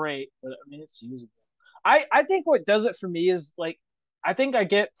not great, but I mean it's usable. I think what does it for me is like I think I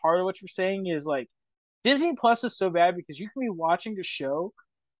get part of what you're saying is like Disney Plus is so bad because you can be watching a show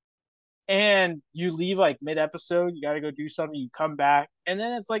and you leave like mid episode, you got to go do something, you come back, and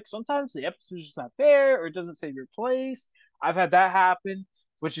then it's like sometimes the episode's just not there or it doesn't save your place. I've had that happen,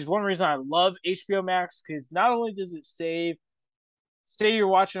 which is one reason I love HBO Max because not only does it save, say you're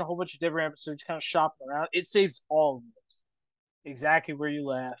watching a whole bunch of different episodes, kind of shopping around, it saves all of those exactly where you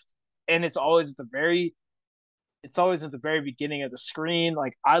left, and it's always at the very beginning of the screen.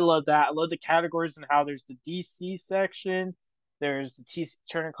 Like I love that. I love the categories and how there's the DC section, there's the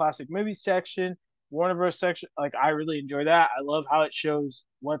Turner Classic Movie section, Warner Bros. Section. Like I really enjoy that. I love how it shows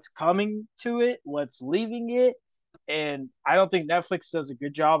what's coming to it, what's leaving it, and I don't think Netflix does a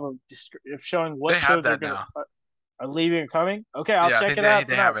good job of showing They what have shows are that gonna now. are leaving and coming. Okay, I'll Yeah, I check think it they out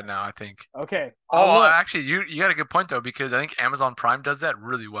they have tonight. it now, I think. Okay, I'll Oh, look. actually, you got a good point though, because I think Amazon Prime does that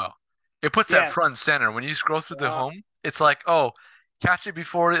really well. It puts that Yes. front and center. When you scroll through the Yeah. home, it's like, oh, catch it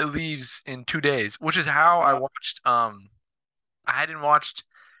before it leaves in 2 days, which is how I Yeah. watched I hadn't watched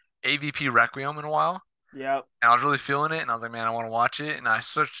AVP Requiem in a while. Yeah. And I was really feeling it, and I was like, man, I want to watch it. And I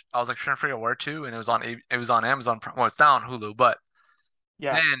was like trying to figure out where to, and it was on Amazon Prime. Well, it's down on Hulu, but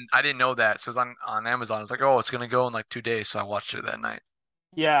Yeah. then I didn't know that, so it was on Amazon. I was like, oh, it's gonna go in like 2 days, so I watched it that night.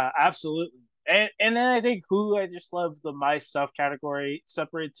 Yeah, absolutely. And then I think Hulu, I just love the My Stuff category,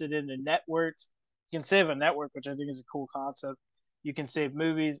 separates it into networks. You can save a network, which I think is a cool concept. You can save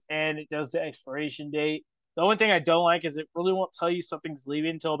movies, and it does the expiration date. The only thing I don't like is it really won't tell you something's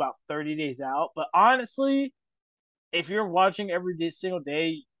leaving until about 30 days out. But honestly, if you're watching every day, single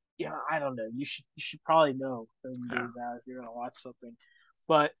day, I don't know. You should probably know 30 Yeah, days out if you're gonna watch something.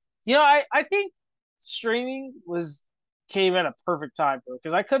 But I think streaming was came at a perfect time, bro,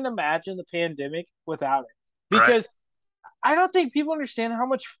 because I couldn't imagine the pandemic without it. right. Because I don't think people understand how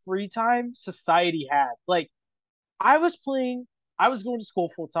much free time society had. Like I was playing, I was going to school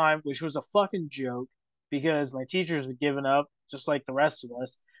full time, which was a fucking joke because my teachers were giving up, just like the rest of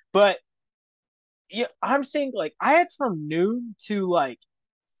us. But yeah, I'm saying like I had from noon to like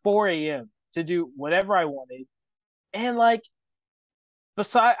 4 a.m. to do whatever I wanted. And like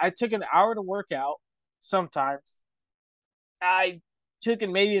I took an hour to work out sometimes. I took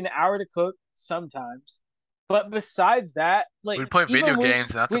maybe an hour to cook sometimes. But besides that, like We play video even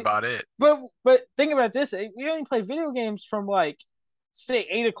games, and that's we about it. but think about this, we only play video games from like say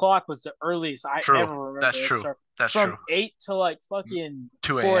 8 o'clock was the earliest I True. ever That's remember it true. start That's from true. 8 to like fucking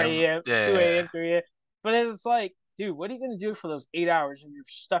 2 4 a.m. a.m., Yeah, 2 yeah, yeah. a.m., 3 a.m. But it's like, dude, what are you gonna do for those 8 hours and you're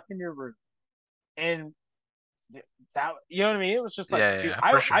stuck in your room? And that you know what I mean? It was just like, Yeah, yeah, dude, yeah,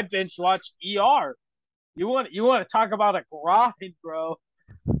 for I sure. binge watched ER. You want to talk about a grind, bro?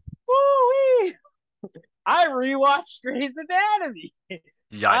 Woo! I rewatched Grey's Anatomy.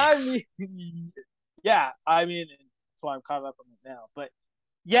 I Yikes. mean, yeah, I mean, that's why I'm caught up on it now. But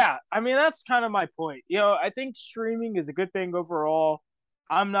yeah, I mean, that's kind of my point. I think streaming is a good thing overall.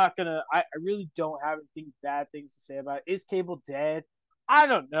 I really don't have anything bad things to say about it. Is cable dead? I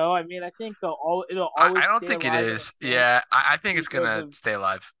don't know. I mean, I think it'll I always don't stay think it alive in a is. Yeah, sense I think it's because gonna of stay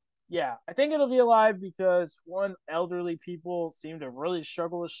alive. Yeah, I think it'll be alive because one, elderly people seem to really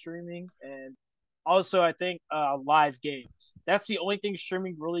struggle with streaming, and also I think live games. That's the only thing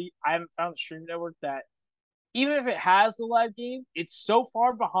streaming really. I haven't found a streaming network that even if it has the live game, it's so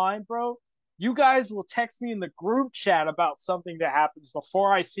far behind, bro. You guys will text me in the group chat about something that happens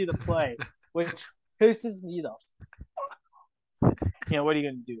before I see the play, which pisses me the. What are you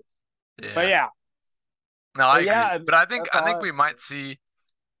gonna do? But Yeah. yeah, No, I but yeah, agree. I mean, But I think that's I all I think have we to say. might see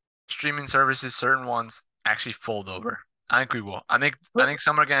streaming services, certain ones actually fold over. I think we will. I think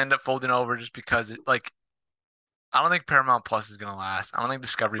some are gonna end up folding over just because I don't think Paramount Plus is gonna last. I don't think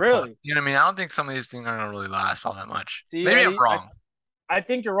Discovery Plus. Really, You know what I mean? I don't think some of these things are gonna really last all that much. see, Maybe I'm Eddie, I wrong. I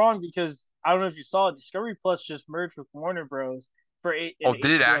think you're wrong because I don't know if you saw it. Discovery Plus just merged with Warner Bros. for an Oh,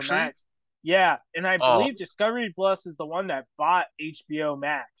 did it HBO actually? Max. Yeah, and I Oh, believe Discovery Plus is the one that bought HBO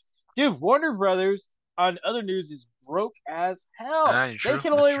Max. Dude, Warner Brothers on other news is broke as hell. yeah, you're true.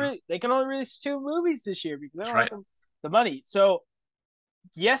 That's true. They can only release two movies this year because they That's don't have right. the money. So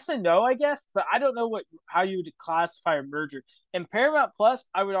yes and no, I guess, but I don't know what how you would classify a merger. And Paramount Plus,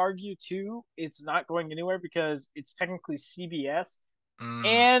 I would argue too, it's not going anywhere because it's technically CBS, Mm,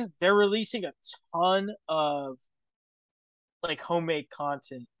 and they're releasing a ton of like homemade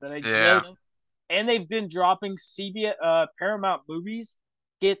content that I yeah. just and they've been dropping CBS Paramount movies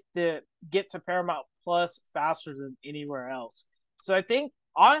get the get to Paramount Plus faster than anywhere else. So I think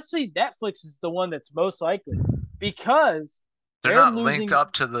honestly Netflix is the one that's most likely because They're they're not linked losing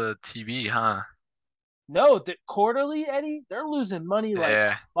up to the TV, huh? no the quarterly Eddie they're losing money like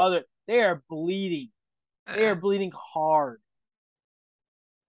Yeah. mother they are bleeding they are Yeah. bleeding hard.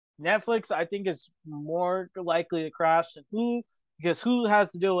 Netflix, I think, is more likely to crash than Hulu because Hulu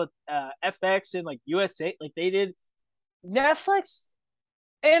has to deal with FX and like USA, like they did. Netflix,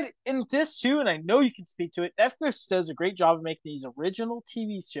 and in this too, and I know you can speak to it. Netflix does a great job of making these original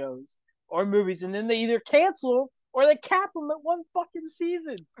TV shows or movies, and then they either cancel them or they cap them at one fucking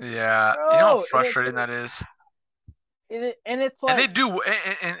season, Yeah. You know how bro. frustrating that is? And it's And they like, do,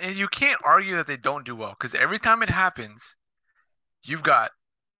 and you can't argue that they don't do well because every time it happens, you've got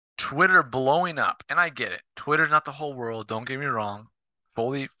Twitter blowing up. And I get it. Twitter's not the whole world. Don't get me wrong.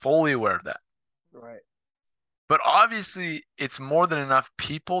 Fully aware of that. right, But obviously, it's more than enough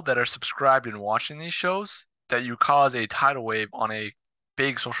people that are subscribed and watching these shows that you cause a tidal wave on a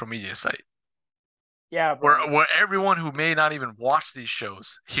big social media site yeah, where bro, everyone who may not even watch these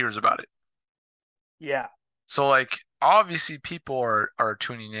shows hears about it. yeah, So like obviously people are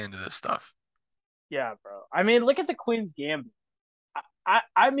tuning into this stuff. yeah, bro. I mean, look at the Queen's Gambit.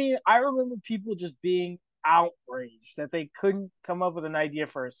 I mean, I remember people just being outraged that they couldn't come up with an idea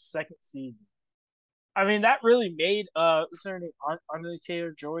for a second season. I mean, that really made what's her name, Anya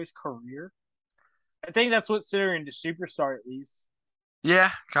Taylor Joy's career. I think that's what sent her into superstar at least.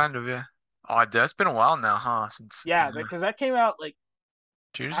 Yeah, kind of, yeah. Oh, that's been a while now, huh? Since Yeah, because that came out like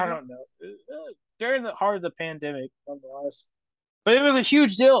 2 years I ago? don't know during the heart of the pandemic, nonetheless. But it was a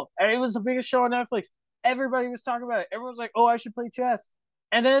huge deal. And it was the biggest show on Netflix. Everybody was talking about it. Everyone was like, "Oh, I should play chess,"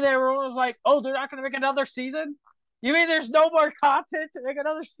 and then everyone was like, "Oh, they're not going to make another season." You mean there's no more content to make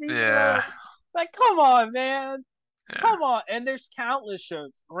another season? Yeah, Like, come on, man, yeah. come on. And there's countless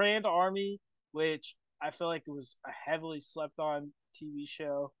shows. Grand Army, which I feel like it was a heavily slept on TV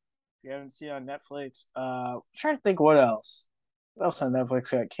show. If you haven't seen it on Netflix, I'm trying to think what else. What else on Netflix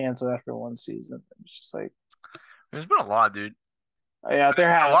got canceled after one season? It's just like, There's been a lot, dude. oh, yeah, there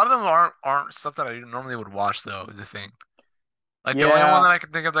A lot of has. them aren't stuff that I normally would watch though, is the thing. Like the only one Yeah, that I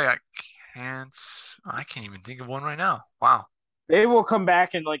can think of that can't I can't even think of one right now. Wow. they will come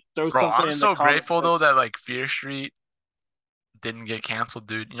back and like throw Bro, something I'm in the so comment grateful though section. that like Fear Street didn't get canceled,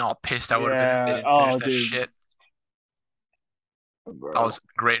 dude. You know how pissed I would have been if they Yeah. didn't finish Oh, that dude, shit. That bro. was a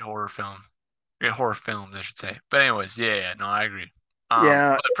great horror film. Great horror films, I should say. But anyways, yeah, no, I agree.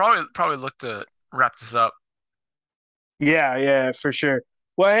 Yeah, But probably look to wrap this up. yeah, for sure.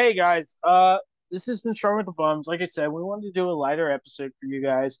 Well, hey guys, this has been Strong with the Bums. Like I said, we wanted to do a lighter episode for you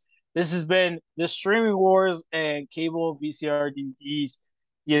guys. This has been the streaming wars and cable VCR DVDs.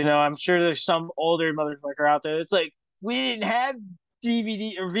 I'm sure there's some older motherfucker out there. It's like we didn't have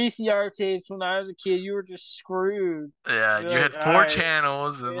DVD or VCR tapes when I was a kid. You were just screwed. Yeah, You're you like, had all four right,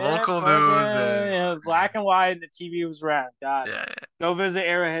 channels and yeah, local fucking, news and it was black and white, and the TV was round. Got it. yeah, Go visit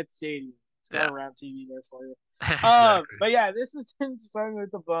Arrowhead Stadium. It's got yeah, a round TV there for you. exactly. But yeah, this has been Starting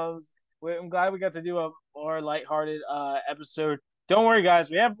with the Bums. I'm glad we got to do a more lighthearted episode. Don't worry, guys.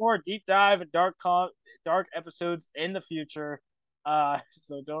 We have more deep dive and dark episodes in the future.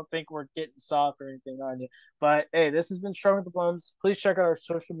 So don't think we're getting soft or anything on you. But hey, this has been Strong with the Bums. Please check out our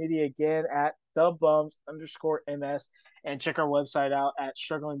social media again at thebums_ms and check our website out at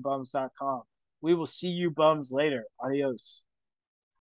strugglingbums.com. We will see you bums later. Adios.